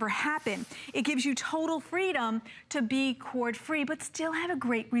 That will never happen. It gives you total freedom to be cord-free, but still have a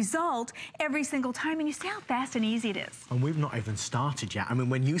great result every single time. And you see how fast and easy it is. And we've not even started yet. I mean,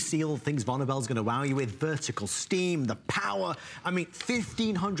 when you see all the things Vonabelle's going to wow you with, vertical steam, the power, I mean,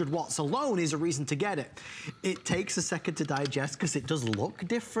 1,500 watts alone is a reason to get it. It takes a second to digest because it does look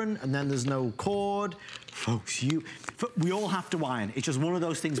different, and then there's no cord. Folks, we all have to iron. It's just one of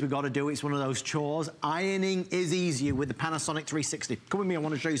those things we've got to do. It's one of those chores. Ironing is easier with the Panasonic 360. Come with me, I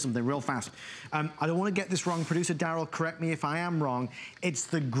want to show you something real fast. I don't want to get this wrong. Producer Daryl, correct me if I am wrong. It's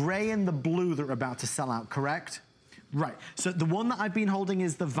the gray and the blue that are about to sell out, correct? Right, so the one that I've been holding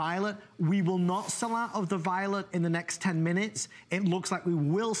is the violet. We will not sell out of the violet in the next 10 minutes. It looks like we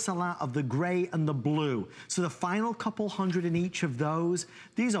will sell out of the gray and the blue. So the final couple hundred in each of those.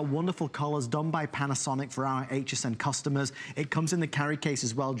 These are wonderful colors done by Panasonic for our HSN customers. It comes in the carry case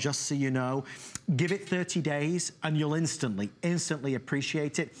as well, just so you know. Give it 30 days and you'll instantly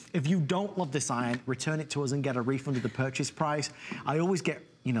appreciate it. If you don't love this iron, return it to us and get a refund of the purchase price. I always get,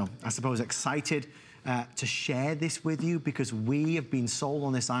 you know, I suppose excited to share this with you because we have been sold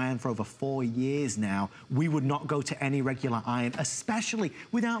on this iron for over 4 years now. We would not go to any regular iron, especially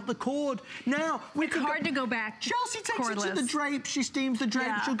without the cord. Now, it's hard to go back. Chelsea takes it to the drape. She steams the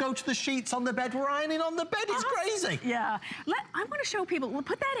drape. She'll go to the sheets on the bed. We're ironing on the bed. It's crazy. Yeah. I want to show people. We'll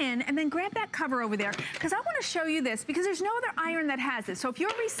put that in and then grab that cover over there because I want to show you this because there's no other iron that has this. So if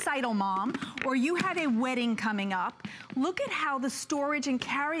you're a recital mom or you have a wedding coming up, look at how the storage and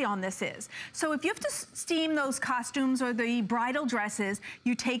carry on this is. So if you have to steam those costumes or the bridal dresses,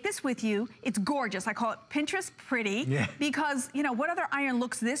 you take this with you. It's gorgeous. I call it Pinterest pretty because, you know, what other iron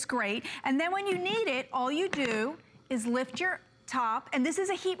looks this great? And then when you need it, all you do is lift your top, and this is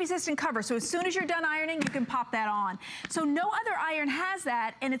a heat-resistant cover, so as soon as you're done ironing, you can pop that on. So no other iron has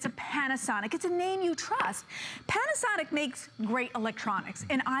that, and it's a Panasonic. It's a name you trust. Panasonic makes great electronics,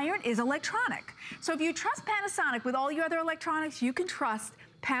 and iron is electronic. So if you trust Panasonic with all your other electronics, you can trust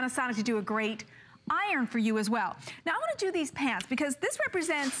Panasonic to do a great iron for you as well. Now I want to do these pants because this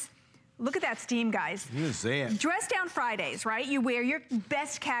represents, look at that steam, guys. You see it. Dress down Fridays, right? You wear your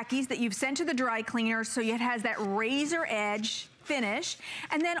best khakis that you've sent to the dry cleaner so it has that razor edge finish.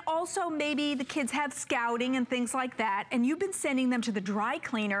 And then also maybe the kids have scouting and things like that, and you've been sending them to the dry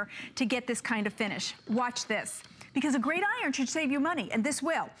cleaner to get this kind of finish. Watch this. Because a great iron should save you money, and this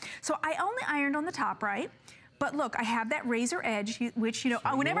will. So I only ironed on the top, right? But look, I have that razor edge, which, you know,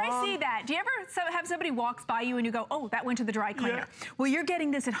 whenever I see that, do you ever have somebody walks by you and you go, oh, that went to the dry cleaner? Yeah. Well, you're getting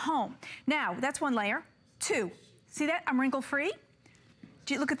this at home. Now, that's one layer. 2, see that? I'm wrinkle-free.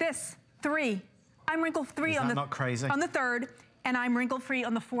 Look at this. 3, I'm wrinkle-free on the, not crazy? On the 3rd. And I'm wrinkle-free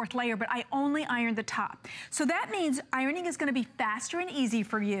on the 4th layer, but I only ironed the top. So that means ironing is gonna be faster and easy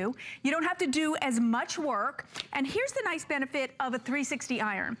for you. You don't have to do as much work. And here's the nice benefit of a 360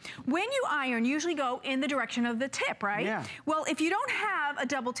 iron. When you iron, you usually go in the direction of the tip, right? Yeah. Well, if you don't have a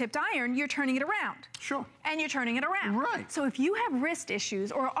double-tipped iron, you're turning it around. Sure. And you're turning it around. Right. So if you have wrist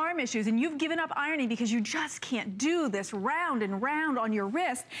issues or arm issues and you've given up ironing because you just can't do this round and round on your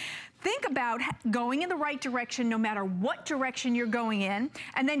wrist, think about going in the right direction no matter what direction you're going in,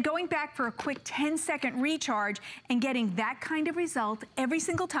 and then going back for a quick 10-second recharge and getting that kind of result every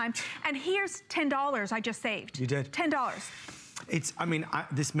single time. And here's $10 I just saved. You did? $10. It's, I mean,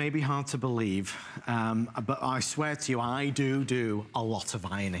 this may be hard to believe, but I swear to you, I do a lot of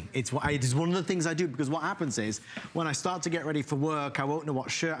ironing. It is one of the things I do, because what happens is, when I start to get ready for work, I won't know what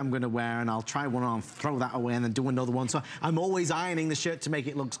shirt I'm gonna wear, and I'll try one on, throw that away, and then do another one. So I'm always ironing the shirt to make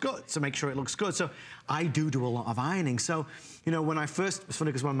it look good, to make sure it looks good. So I do a lot of ironing. So, you know, when I first, it's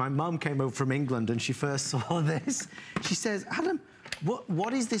funny, because when my mum came over from England and she first saw this, she says, Adam,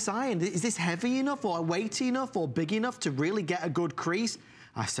 what is this iron? Is this heavy enough or weighty enough or big enough to really get a good crease?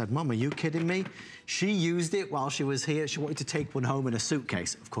 I said, Mum, are you kidding me? She used it while she was here. She wanted to take one home in a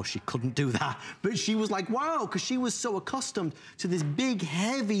suitcase. Of course, she couldn't do that. But she was like, wow, because she was so accustomed to this big,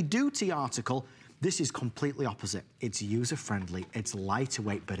 heavy-duty article. This is completely opposite. It's user-friendly, it's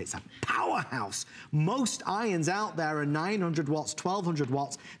lightweight, but it's a powerhouse. Most irons out there are 900 watts, 1200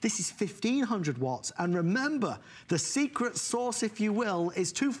 watts. This is 1500 watts. And remember, the secret sauce, if you will,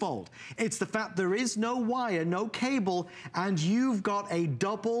 is twofold. It's the fact there is no wire, no cable, and you've got a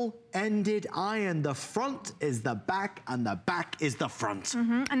double-ended iron. The front is the back, and the back is the front.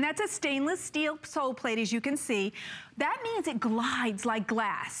 And that's a stainless steel sole plate, as you can see. That means it glides like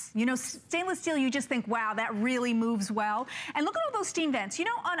glass. You know, stainless steel, you just think, wow, that really moves well. And look at all those steam vents. You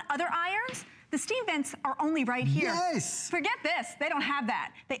know, on other irons, the steam vents are only right here. Yes. Forget this. They don't have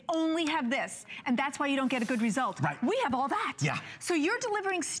that. They only have this. And that's why you don't get a good result. Right. We have all that. Yeah. So you're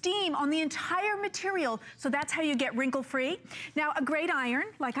delivering steam on the entire material. So that's how you get wrinkle-free. Now, a great iron,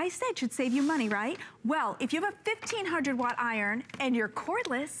 like I said, should save you money, right? Well, if you have a 1500-watt iron and you're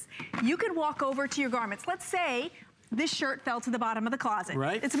cordless, you could walk over to your garments. Let's say this shirt fell to the bottom of the closet.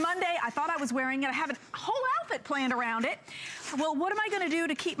 Right. It's Monday. I thought I was wearing it. I have a whole outfit planned around it. Well, what am I going to do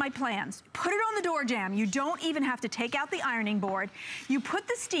to keep my plans? Put it on the door jamb. You don't even have to take out the ironing board. You put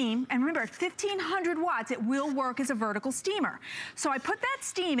the steam, and remember, at 1500 watts, it will work as a vertical steamer. So I put that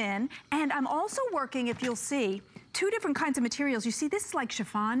steam in, and I'm also working, if you'll see, 2 different kinds of materials. You see, this is like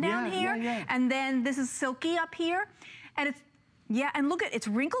chiffon down here, and then this is silky up here, and it's, yeah, and look at, it's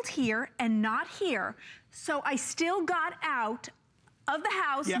wrinkled here and not here. So I still got out of the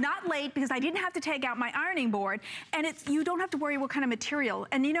house, not late, because I didn't have to take out my ironing board. And it's, you don't have to worry what kind of material.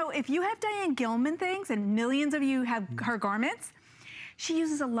 And you know, if you have Diane Gilman things, and millions of you have her garments, she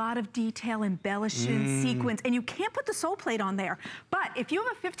uses a lot of detail, embellishment, sequins, and you can't put the sole plate on there. But if you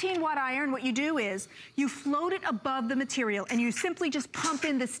have a 15-watt iron, what you do is you float it above the material, and you simply just pump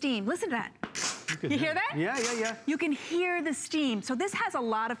in the steam. Listen to that. You hear that? Yeah. You can hear the steam. So this has a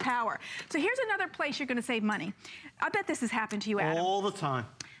lot of power. So here's another place you're gonna save money. I bet this has happened to you, Adam. All the time.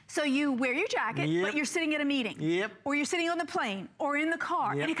 So you wear your jacket, but you're sitting at a meeting. Or you're sitting on the plane or in the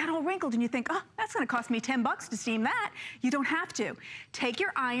car, and it got all wrinkled, and you think, oh, that's gonna cost me 10 bucks to steam that. You don't have to. Take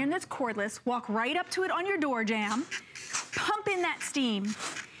your iron that's cordless, walk right up to it on your door jamb, pump in that steam,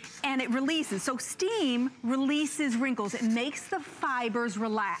 and it releases. So steam releases wrinkles. It makes the fibers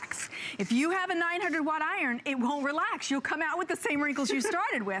relax. If you have a 900-watt iron, it won't relax. You'll come out with the same wrinkles you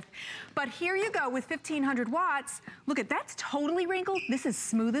started with. But here you go with 1500 watts. Look at, that's totally wrinkled. This is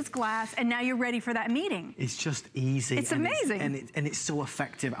smooth as glass, and now you're ready for that meeting. It's just easy. It's amazing. And it's so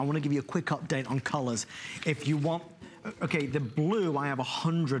effective. I want to give you a quick update on colors. If you want Okay, the blue, I have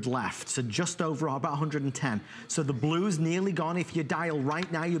 100 left, so just over about 110. So the blue's nearly gone. If you dial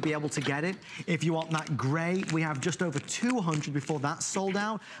right now, you'll be able to get it. If you want that gray, we have just over 200 before that's sold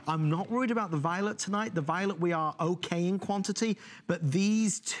out. I'm not worried about the violet tonight. The violet, we are okay in quantity, but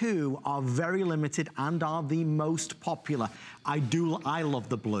these two are very limited and are the most popular. I love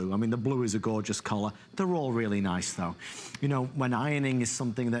the blue. I mean, the blue is a gorgeous color. They're all really nice, though. You know, when ironing is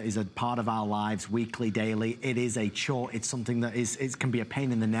something that is a part of our lives, weekly, daily, it is a chore. It's something that it can be a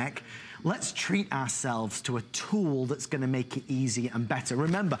pain in the neck. Let's treat ourselves to a tool that's gonna make it easier and better.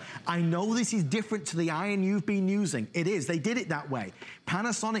 Remember, I know this is different to the iron you've been using. It is, they did it that way.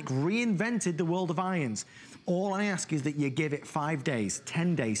 Panasonic reinvented the world of irons. All I ask is that you give it 5 days,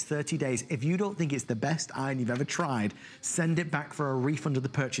 10 days, 30 days. If you don't think it's the best iron you've ever tried, send it back for a refund of the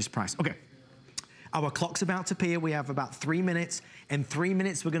purchase price. Okay. Our clock's about to appear. We have about 3 minutes. In 3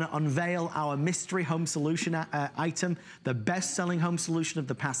 minutes, we're gonna unveil our mystery home solution item, the best-selling home solution of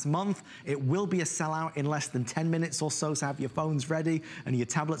the past month. It will be a sellout in less than 10 minutes or so have your phones ready and your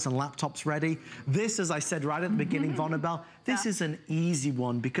tablets and laptops ready. This, as I said right at the beginning, Vonabelle, this is an easy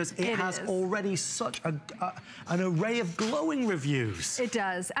one because it has already such an array of glowing reviews. It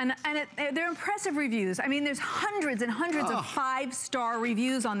does, and they're impressive reviews. I mean, there's hundreds and hundreds of 5-star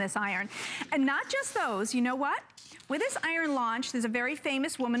reviews on this iron. And not just those, you know what? With this iron launch, there's a very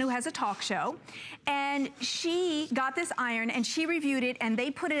famous woman who has a talk show, and she got this iron and she reviewed it, and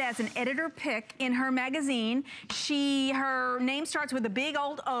they put it as an editor pick in her magazine. Her name starts with a big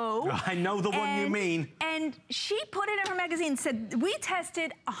old O. I know the one you mean. And she put it in her magazine, said, we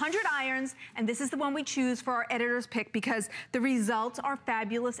tested 100 irons, and this is the one we choose for our editor's pick because the results are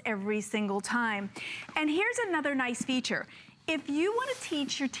fabulous every single time. And here's another nice feature. If you want to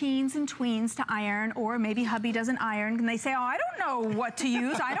teach your teens and tweens to iron, or maybe hubby doesn't iron, and they say, oh, I don't know what to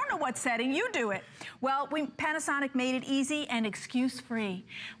use, I don't know what setting, you do it. Well, Panasonic made it easy and excuse-free.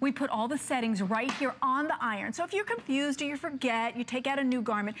 We put all the settings right here on the iron. So if you're confused or you forget, you take out a new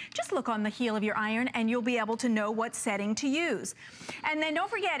garment, just look on the heel of your iron and you'll be able to know what setting to use. And then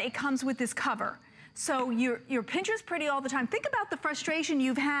don't forget, it comes with this cover. So your pincher's pretty all the time. Think about the frustration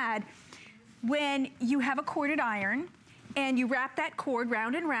you've had when you have a corded iron, and you wrap that cord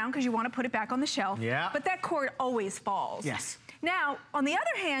round and round because you want to put it back on the shelf. Yeah. But that cord always falls. Yes. Now, on the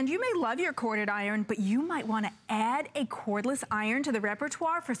other hand, you may love your corded iron, but you might want to add a cordless iron to the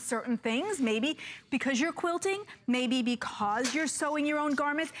repertoire for certain things. Maybe because you're quilting, maybe because you're sewing your own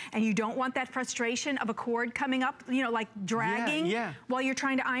garments, and you don't want that frustration of a cord coming up, you know, like dragging while you're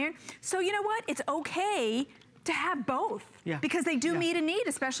trying to iron. So you know what? It's okay to have both, because they do meet a need,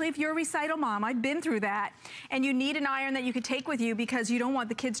 especially if you're a recital mom. I've been through that. And you need an iron that you could take with you because you don't want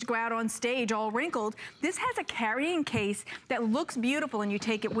the kids to go out on stage all wrinkled. This has a carrying case that looks beautiful and you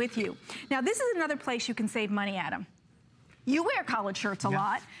take it with you. Now, this is another place you can save money, Adam. You wear collared shirts a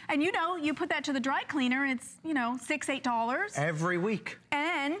lot, and you know, you put that to the dry cleaner and it's, you know, $6, $8. Every week.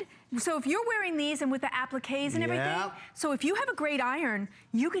 And so if you're wearing these and with the appliques and everything, so if you have a great iron,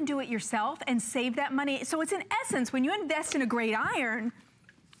 you can do it yourself and save that money. So it's in essence, when you invest in a great iron,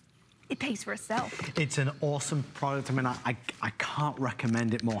 it pays for itself. It's an awesome product. I mean, I can't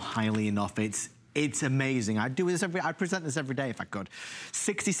recommend it more highly enough. It's amazing. I'd present this every day if I could.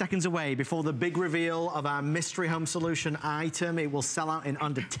 60 seconds away before the big reveal of our mystery home solution item. It will sell out in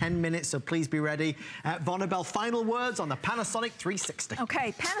under 10 minutes, so please be ready. Vonabelle, final words on the Panasonic 360.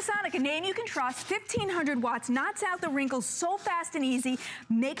 Okay, Panasonic, a name you can trust, 1,500 watts, knots out the wrinkles so fast and easy,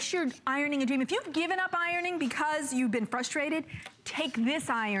 makes your ironing a dream. If you've given up ironing because you've been frustrated, take this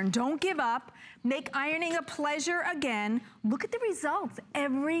iron. Don't give up. Make ironing a pleasure again. Look at the results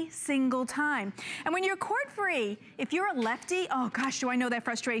every single time. And when you're cord-free, if you're a lefty, oh gosh, do I know that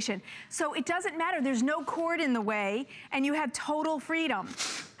frustration. So it doesn't matter. There's no cord in the way, and you have total freedom.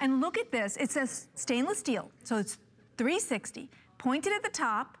 And look at this. It says stainless steel, so it's 360, pointed at the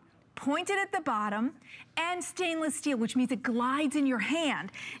top, pointed at the bottom, and stainless steel, which means it glides in your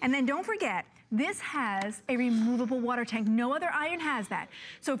hand. And then don't forget, this has a removable water tank. No other iron has that.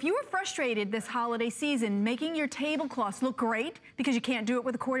 So if you were frustrated this holiday season making your tablecloths look great because you can't do it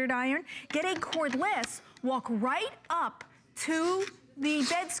with a corded iron, get a cordless, walk right up to the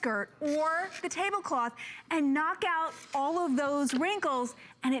bed skirt or the tablecloth and knock out all of those wrinkles,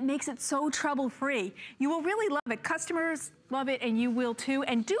 and it makes it so trouble-free. You will really love it. Customers love it, and you will too.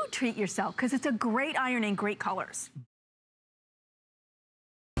 And do treat yourself because it's a great iron in great colors.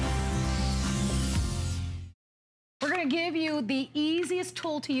 We're going gonna give you the easiest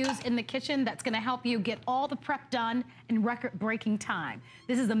tool to use in the kitchen that's gonna help you get all the prep done in record-breaking time.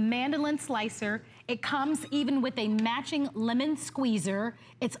 This is a mandolin slicer. It comes even with a matching lemon squeezer.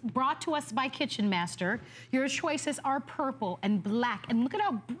 It's brought to us by Kitchen Master. Your choices are purple and black, and look at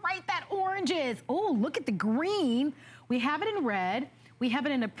how bright that orange is. Oh, look at the green. We have it in red. We have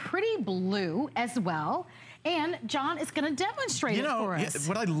it in a pretty blue as well. And John is gonna demonstrate it for us.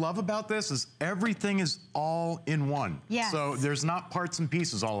 What I love about this is everything is all in one. Yes. So there's not parts and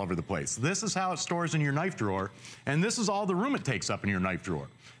pieces all over the place. This is how it stores in your knife drawer, and this is all the room it takes up in your knife drawer.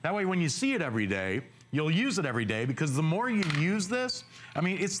 That way when you see it every day, you'll use it every day, because the more you use this, I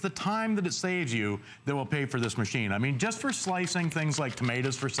mean, it's the time that it saves you that will pay for this machine. I mean, just for slicing things like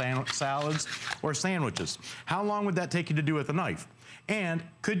tomatoes for salads or sandwiches, how long would that take you to do with a knife? And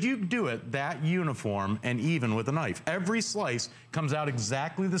could you do it that uniform and even with a knife? Every slice comes out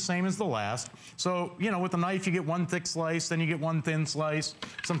exactly the same as the last. So, you know, with a knife, you get one thick slice, then you get one thin slice.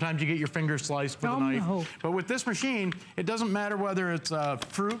 Sometimes you get your finger sliced with a knife. No. But with this machine, it doesn't matter whether it's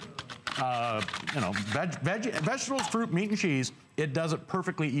fruit, you know, vegetables, fruit, meat, and cheese. It does it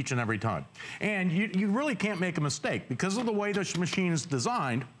perfectly each and every time. And you really can't make a mistake because of the way this machine is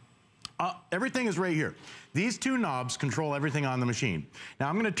designed. Everything is right here. These two knobs control everything on the machine. Now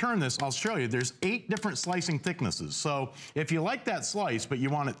I'm gonna turn this, I'll show you, there's 8 different slicing thicknesses. So if you like that slice, but you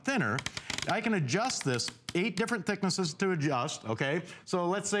want it thinner, I can adjust this 8 different thicknesses to adjust, okay? So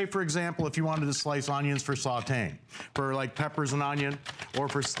let's say, for example, if you wanted to slice onions for sauteing, for like peppers and onion, or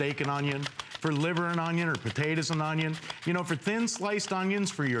for steak and onion, for liver and onion, or potatoes and onion, you know, for thin sliced onions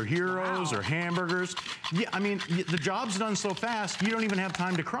for your heroes or hamburgers. Yeah, I mean, the job's done so fast, you don't even have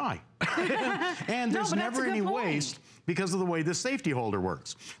time to cry. And there's never any waste because of the way this safety holder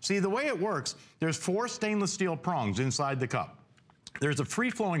works. See, the way it works, there's 4 stainless steel prongs inside the cup. There's a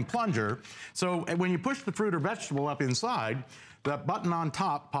free-flowing plunger, so when you push the fruit or vegetable up inside, that button on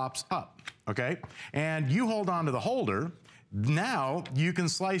top pops up, okay? And you hold on to the holder. Now you can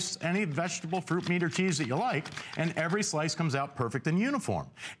slice any vegetable, fruit, meat, or cheese that you like, and every slice comes out perfect and uniform.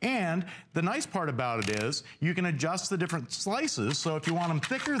 And the nice part about it is you can adjust the different slices, so if you want them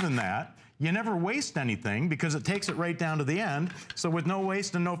thicker than that, you never waste anything because it takes it right down to the end. So with no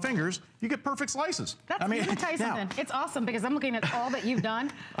waste and no fingers, you get perfect slices. Let me tell you something. It's awesome because I'm looking at all that you've done.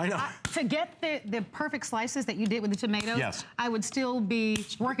 I know. To get the perfect slices that you did with the tomatoes, yes. I would still be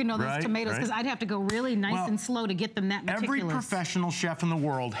working on those tomatoes because I'd have to go really nice and slow to get them that meticulous. Every professional chef in the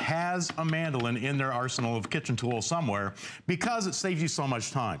world has a mandolin in their arsenal of kitchen tools somewhere because it saves you so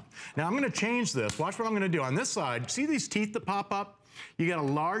much time. Now I'm gonna change this. Watch what I'm gonna do. On this side, see these teeth that pop up? You got a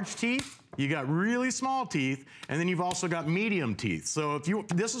large teeth, you got really small teeth, and then you've also got medium teeth. So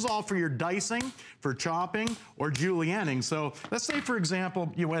this is all for your dicing, for chopping, or julienning. So let's say, for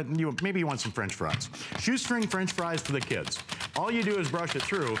example, maybe you want some French fries. Shoestring French fries for the kids. All you do is brush it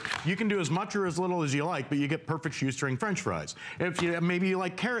through. You can do as much or as little as you like, but you get perfect shoestring French fries. Maybe you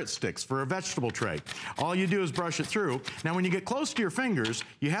like carrot sticks for a vegetable tray. All you do is brush it through. Now, when you get close to your fingers,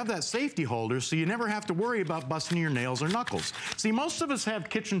 you have that safety holder, so you never have to worry about busting your nails or knuckles. See, most of us have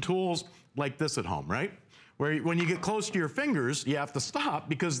kitchen tools like this at home, right? Where when you get close to your fingers, you have to stop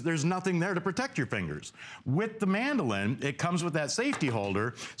because there's nothing there to protect your fingers. With the mandolin, it comes with that safety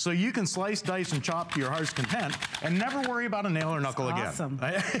holder, so you can slice, dice, and chop to your heart's content and never worry about a nail or knuckle again. Awesome.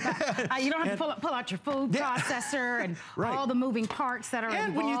 You don't have to pull out your food processor and all the moving parts that are involved with that.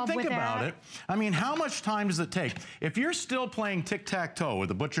 And when you think about it, I mean, how much time does it take? If you're still playing tic-tac-toe with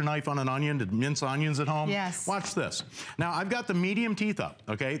a butcher knife on an onion to mince onions at home, watch this. Now, I've got the medium teeth up,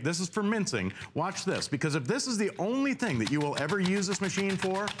 okay? This is for mincing. Watch this, because if this is the only thing that you will ever use this machine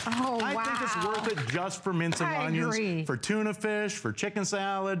for, I think it's worth it just for mincing onions, for tuna fish, for chicken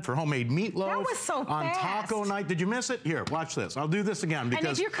salad, for homemade meatloaf. That was so on fast. taco night. Did you miss it? Here, watch this. I'll do this again because.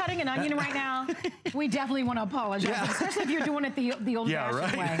 And if you're cutting an onion right now, we definitely want to apologize, especially if you're doing it the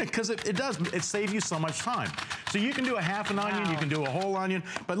old-fashioned way. Because it saves you so much time. So you can do a half an onion, you can do a whole onion,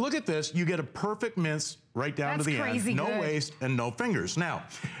 but look at this. You get a perfect mince right down to the end. No waste and no fingers. Now,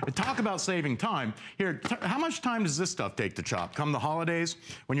 talk about saving time. Here, how much time does this stuff take to chop? Come the holidays,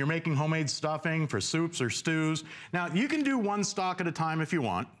 when you're making homemade stuffing for soups or stews. Now, you can do one stalk at a time if you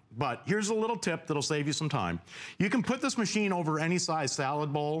want. But here's a little tip that'll save you some time. You can put this machine over any size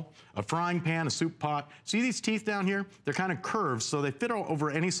salad bowl, a frying pan, a soup pot. See these teeth down here? They're kind of curved, so they fit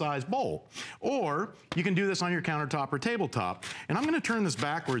over any size bowl. Or you can do this on your countertop or tabletop. And I'm gonna turn this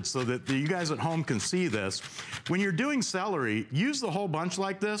backwards so that you guys at home can see this. When you're doing celery, use the whole bunch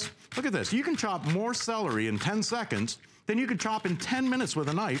like this. Look at this. You can chop more celery in 10 seconds then you could chop in 10 minutes with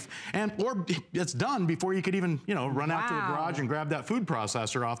a knife, or it's done before you could even, you know, run out to the garage and grab that food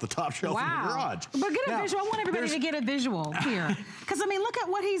processor off the top shelf in the garage. But get a visual. I want everybody to get a visual here. Because, I mean, look at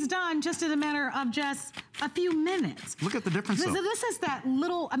what he's done just in a matter of just a few minutes. Look at the difference, though. This is that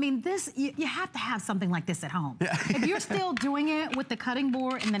little, I mean, this, you have to have something like this at home. Yeah. If you're still doing it with the cutting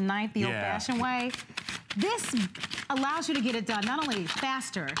board and the knife the old-fashioned way, this allows you to get it done not only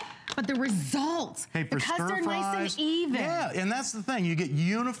faster, but the results, because they're nice and even. Yeah, and that's the thing. You get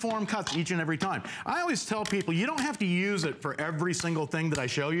uniform cuts each and every time. I always tell people, you don't have to use it for every single thing that I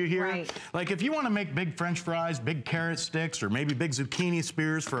show you here. Right. Like if you want to make big French fries, big carrot sticks, or maybe big zucchini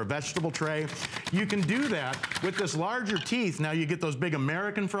spears for a vegetable tray, you can do that with this larger teeth. Now you get those big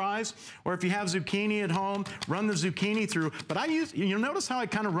American fries, or if you have zucchini at home, run the zucchini through. But I use, you'll notice how I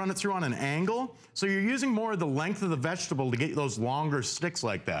kind of run it through on an angle? So you're using more of the length of the vegetable to get those longer sticks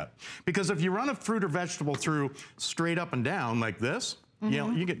like that. Because if you run a fruit or vegetable through straight up and down like this, you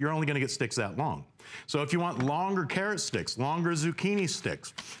know, you're only going to get sticks that long. So if you want longer carrot sticks, longer zucchini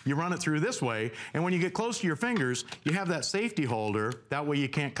sticks, you run it through this way, and when you get close to your fingers, you have that safety holder. That way you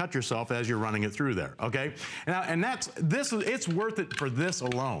can't cut yourself as you're running it through there, okay? Now, and it's worth it for this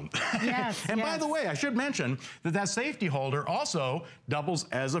alone. Yes, And by the way, I should mention that safety holder also doubles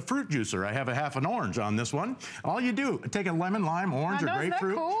as a fruit juicer. I have a half an orange on this one. All you do, take a lemon, lime, orange, or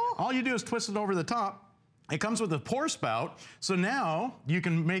grapefruit. Cool? All you do is twist it over the top. It comes with a pour spout, so now you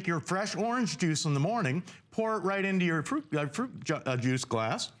can make your fresh orange juice in the morning, pour it right into your fruit juice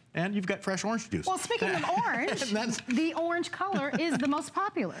glass, and you've got fresh orange juice. Well, speaking of orange, the orange color is the most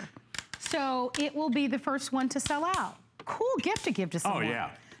popular. So it will be the first one to sell out. Cool gift to give to someone. Oh, yeah.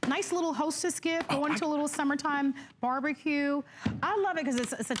 Nice little hostess gift, going to a little summertime barbecue. I love it because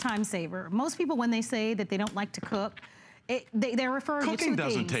it's a time saver. Most people, when they say that they don't like to cook, they're referring to two things. Cooking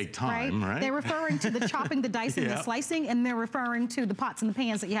doesn't take time, right? They're referring to the chopping, the dicing, the slicing, and they're referring to the pots and the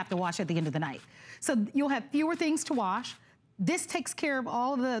pans that you have to wash at the end of the night. So you'll have fewer things to wash. This takes care of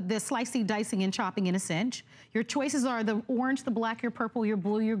all the slicing, dicing, and chopping in a cinch. Your choices are the orange, the black, your purple, your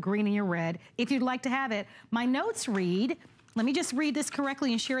blue, your green, and your red. If you'd like to have it, my notes read, let me just read this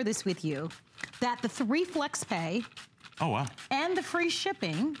correctly and share this with you, that the 3 flex pay and the free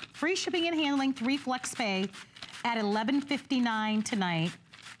shipping and handling, 3 flex pay, at $11.59 tonight.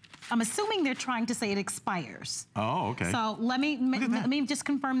 I'm assuming they're trying to say it expires. Oh, okay. So let me just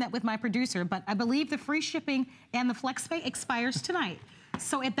confirm that with my producer, but I believe the free shipping and the flex pay expires tonight.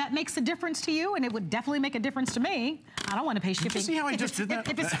 So if that makes a difference to you, and it would definitely make a difference to me, I don't want to pay shipping. Did you see how I just did that?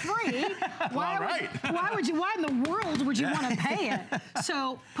 If it's free, why in the world would you want to pay it?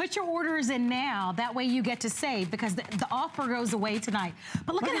 So put your orders in now. That way you get to save, because the offer goes away tonight.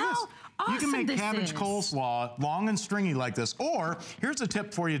 But look at how awesome you can make this cabbage is. coleslaw long and stringy like this. Or, here's a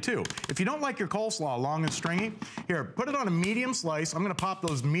tip for you too. If you don't like your coleslaw long and stringy, here, put it on a medium slice. I'm gonna pop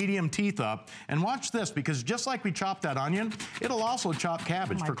those medium teeth up. And watch this, because just like we chopped that onion, it'll also chop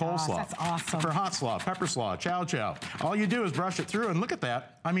cabbage for coleslaw. That's awesome. For hot slaw, pepper slaw, chow chow. All you do is brush it through, and look at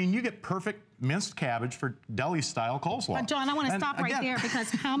that. I mean, you get perfect minced cabbage for deli-style coleslaw. But John, I want to stop right there,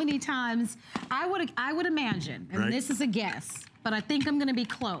 because how many times, I would imagine, and this is a guess, but I think I'm going to be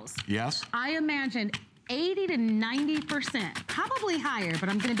close. Yes? I imagine 80 to 90%, probably higher, but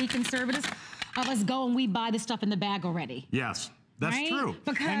I'm going to be conservative, of us go and we buy the stuff in the bag already. Yes. That's true.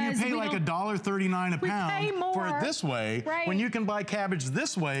 Because and you pay like $1.39 a pound for it this way, when you can buy cabbage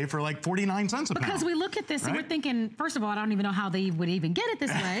this way for like 49 cents a pound. Because we look at this and we're thinking, first of all, I don't even know how they would even get it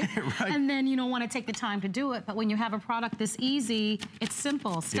this way. And then you don't want to take the time to do it. But when you have a product this easy, it's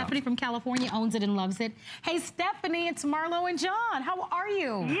simple. Stephanie from California owns it and loves it. Hey, Stephanie, it's Marlo and John. How are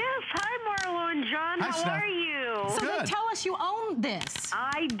you? Yes, hi, Marlo and John. How are you? So then tell us you own this.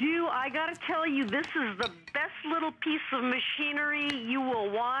 I do. I got to tell you, this is the best little piece of machinery you will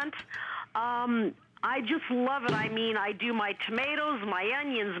want. I just love it. I mean, I do my tomatoes, my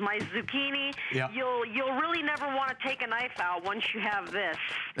onions, my zucchini. You'll really never want to take a knife out once you have this.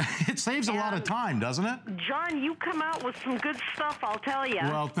 It saves a lot of time, doesn't it? John, you come out with some good stuff, I'll tell you.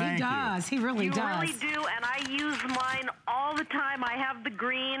 Well, thank you. He does. He really does. You really do, and I use mine all the time. I have the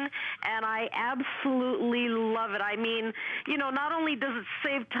green, and I absolutely love it. I mean, you know, not only does it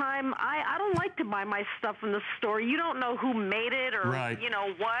save time, I don't like to buy my stuff in the store. You don't know who made it or, you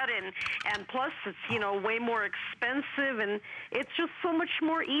know, what, and plus it's you know, way more expensive, and it's just so much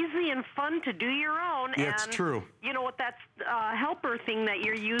more easy and fun to do your own. Yeah, it's true. You know what, that helper thing that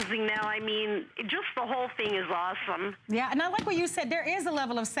you're using now, I mean, just the whole thing is awesome. Yeah, and I like what you said. There is a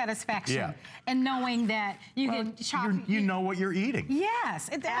level of satisfaction in knowing that you can shop. You know what you're eating. Yes.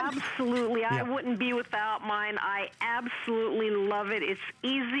 Absolutely. I wouldn't be without mine. I absolutely love it. It's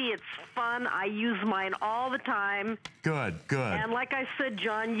easy. It's fun. I use mine all the time. Good, good. And like I said,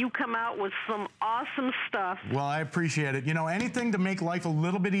 John, you come out with some awesome stuff. Well, I appreciate it. You know, anything to make life a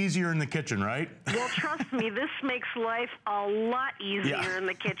little bit easier in the kitchen, right? Well, trust me, this makes life a lot easier in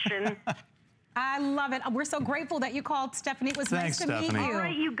the kitchen. I love it. We're so grateful that you called, Stephanie. It was nice to meet you. All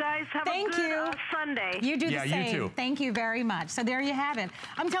right, you guys have a good Sunday. You do the same. You too. Thank you very much. So there you have it.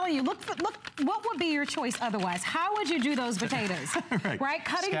 I'm telling you, look, what would be your choice otherwise? How would you do those potatoes? Right?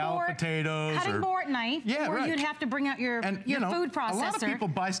 Cutting scallop potatoes. Cutting board knife. Yeah, or you'd have to bring out your food processor. A lot of people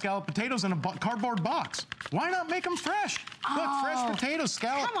buy scallop potatoes in a cardboard box. Why not make them fresh? Look, fresh potatoes,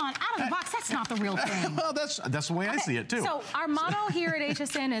 scallop. Come on, out of the box. That's not the real thing. Well, that's the way I see it, too. So our motto here at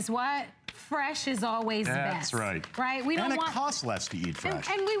HSN is what? Fresh is always the best. That's right. Right? We don't and it want, costs less to eat fresh.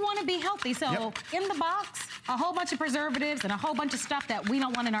 And we want to be healthy. So in the box, a whole bunch of preservatives and a whole bunch of stuff that we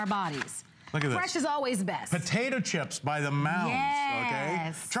don't want in our bodies. Look at this. Fresh is always best. Potato chips by the mounds,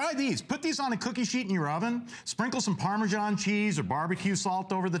 okay? Try these. Put these on a cookie sheet in your oven. Sprinkle some Parmesan cheese or barbecue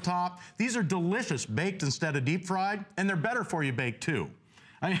salt over the top. These are delicious baked instead of deep fried, and they're better for you baked too.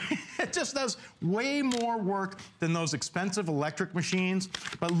 I mean, it just does way more work than those expensive electric machines.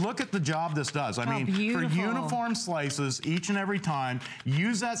 But look at the job this does. I mean, for uniform slices each and every time,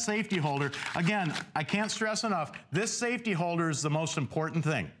 use that safety holder. Again, I can't stress enough, this safety holder is the most important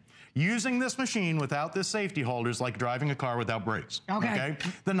thing. Using this machine without this safety holder is like driving a car without brakes. Okay.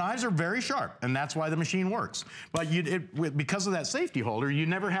 The knives are very sharp, and that's why the machine works. But because of that safety holder, you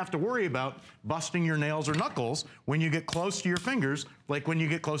never have to worry about busting your nails or knuckles when you get close to your fingers, like when you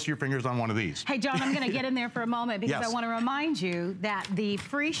get close to your fingers on one of these. Hey, John, I'm going to get in there for a moment because I want to remind you that the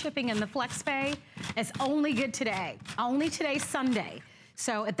free shipping in the FlexPay is only good today. Only today, Sunday.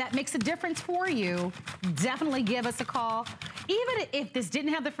 So if that makes a difference for you, definitely give us a call. Even if this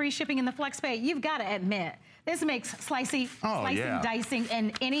didn't have the free shipping in the FlexPay, you've got to admit, this makes slicing, dicing,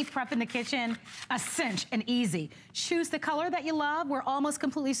 and any prep in the kitchen a cinch and easy. Choose the color that you love. We're almost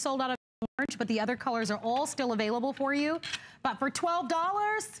completely sold out of orange, but the other colors are all still available for you. But for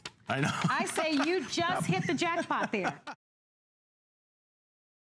 $12, I know. I say you just hit the jackpot there.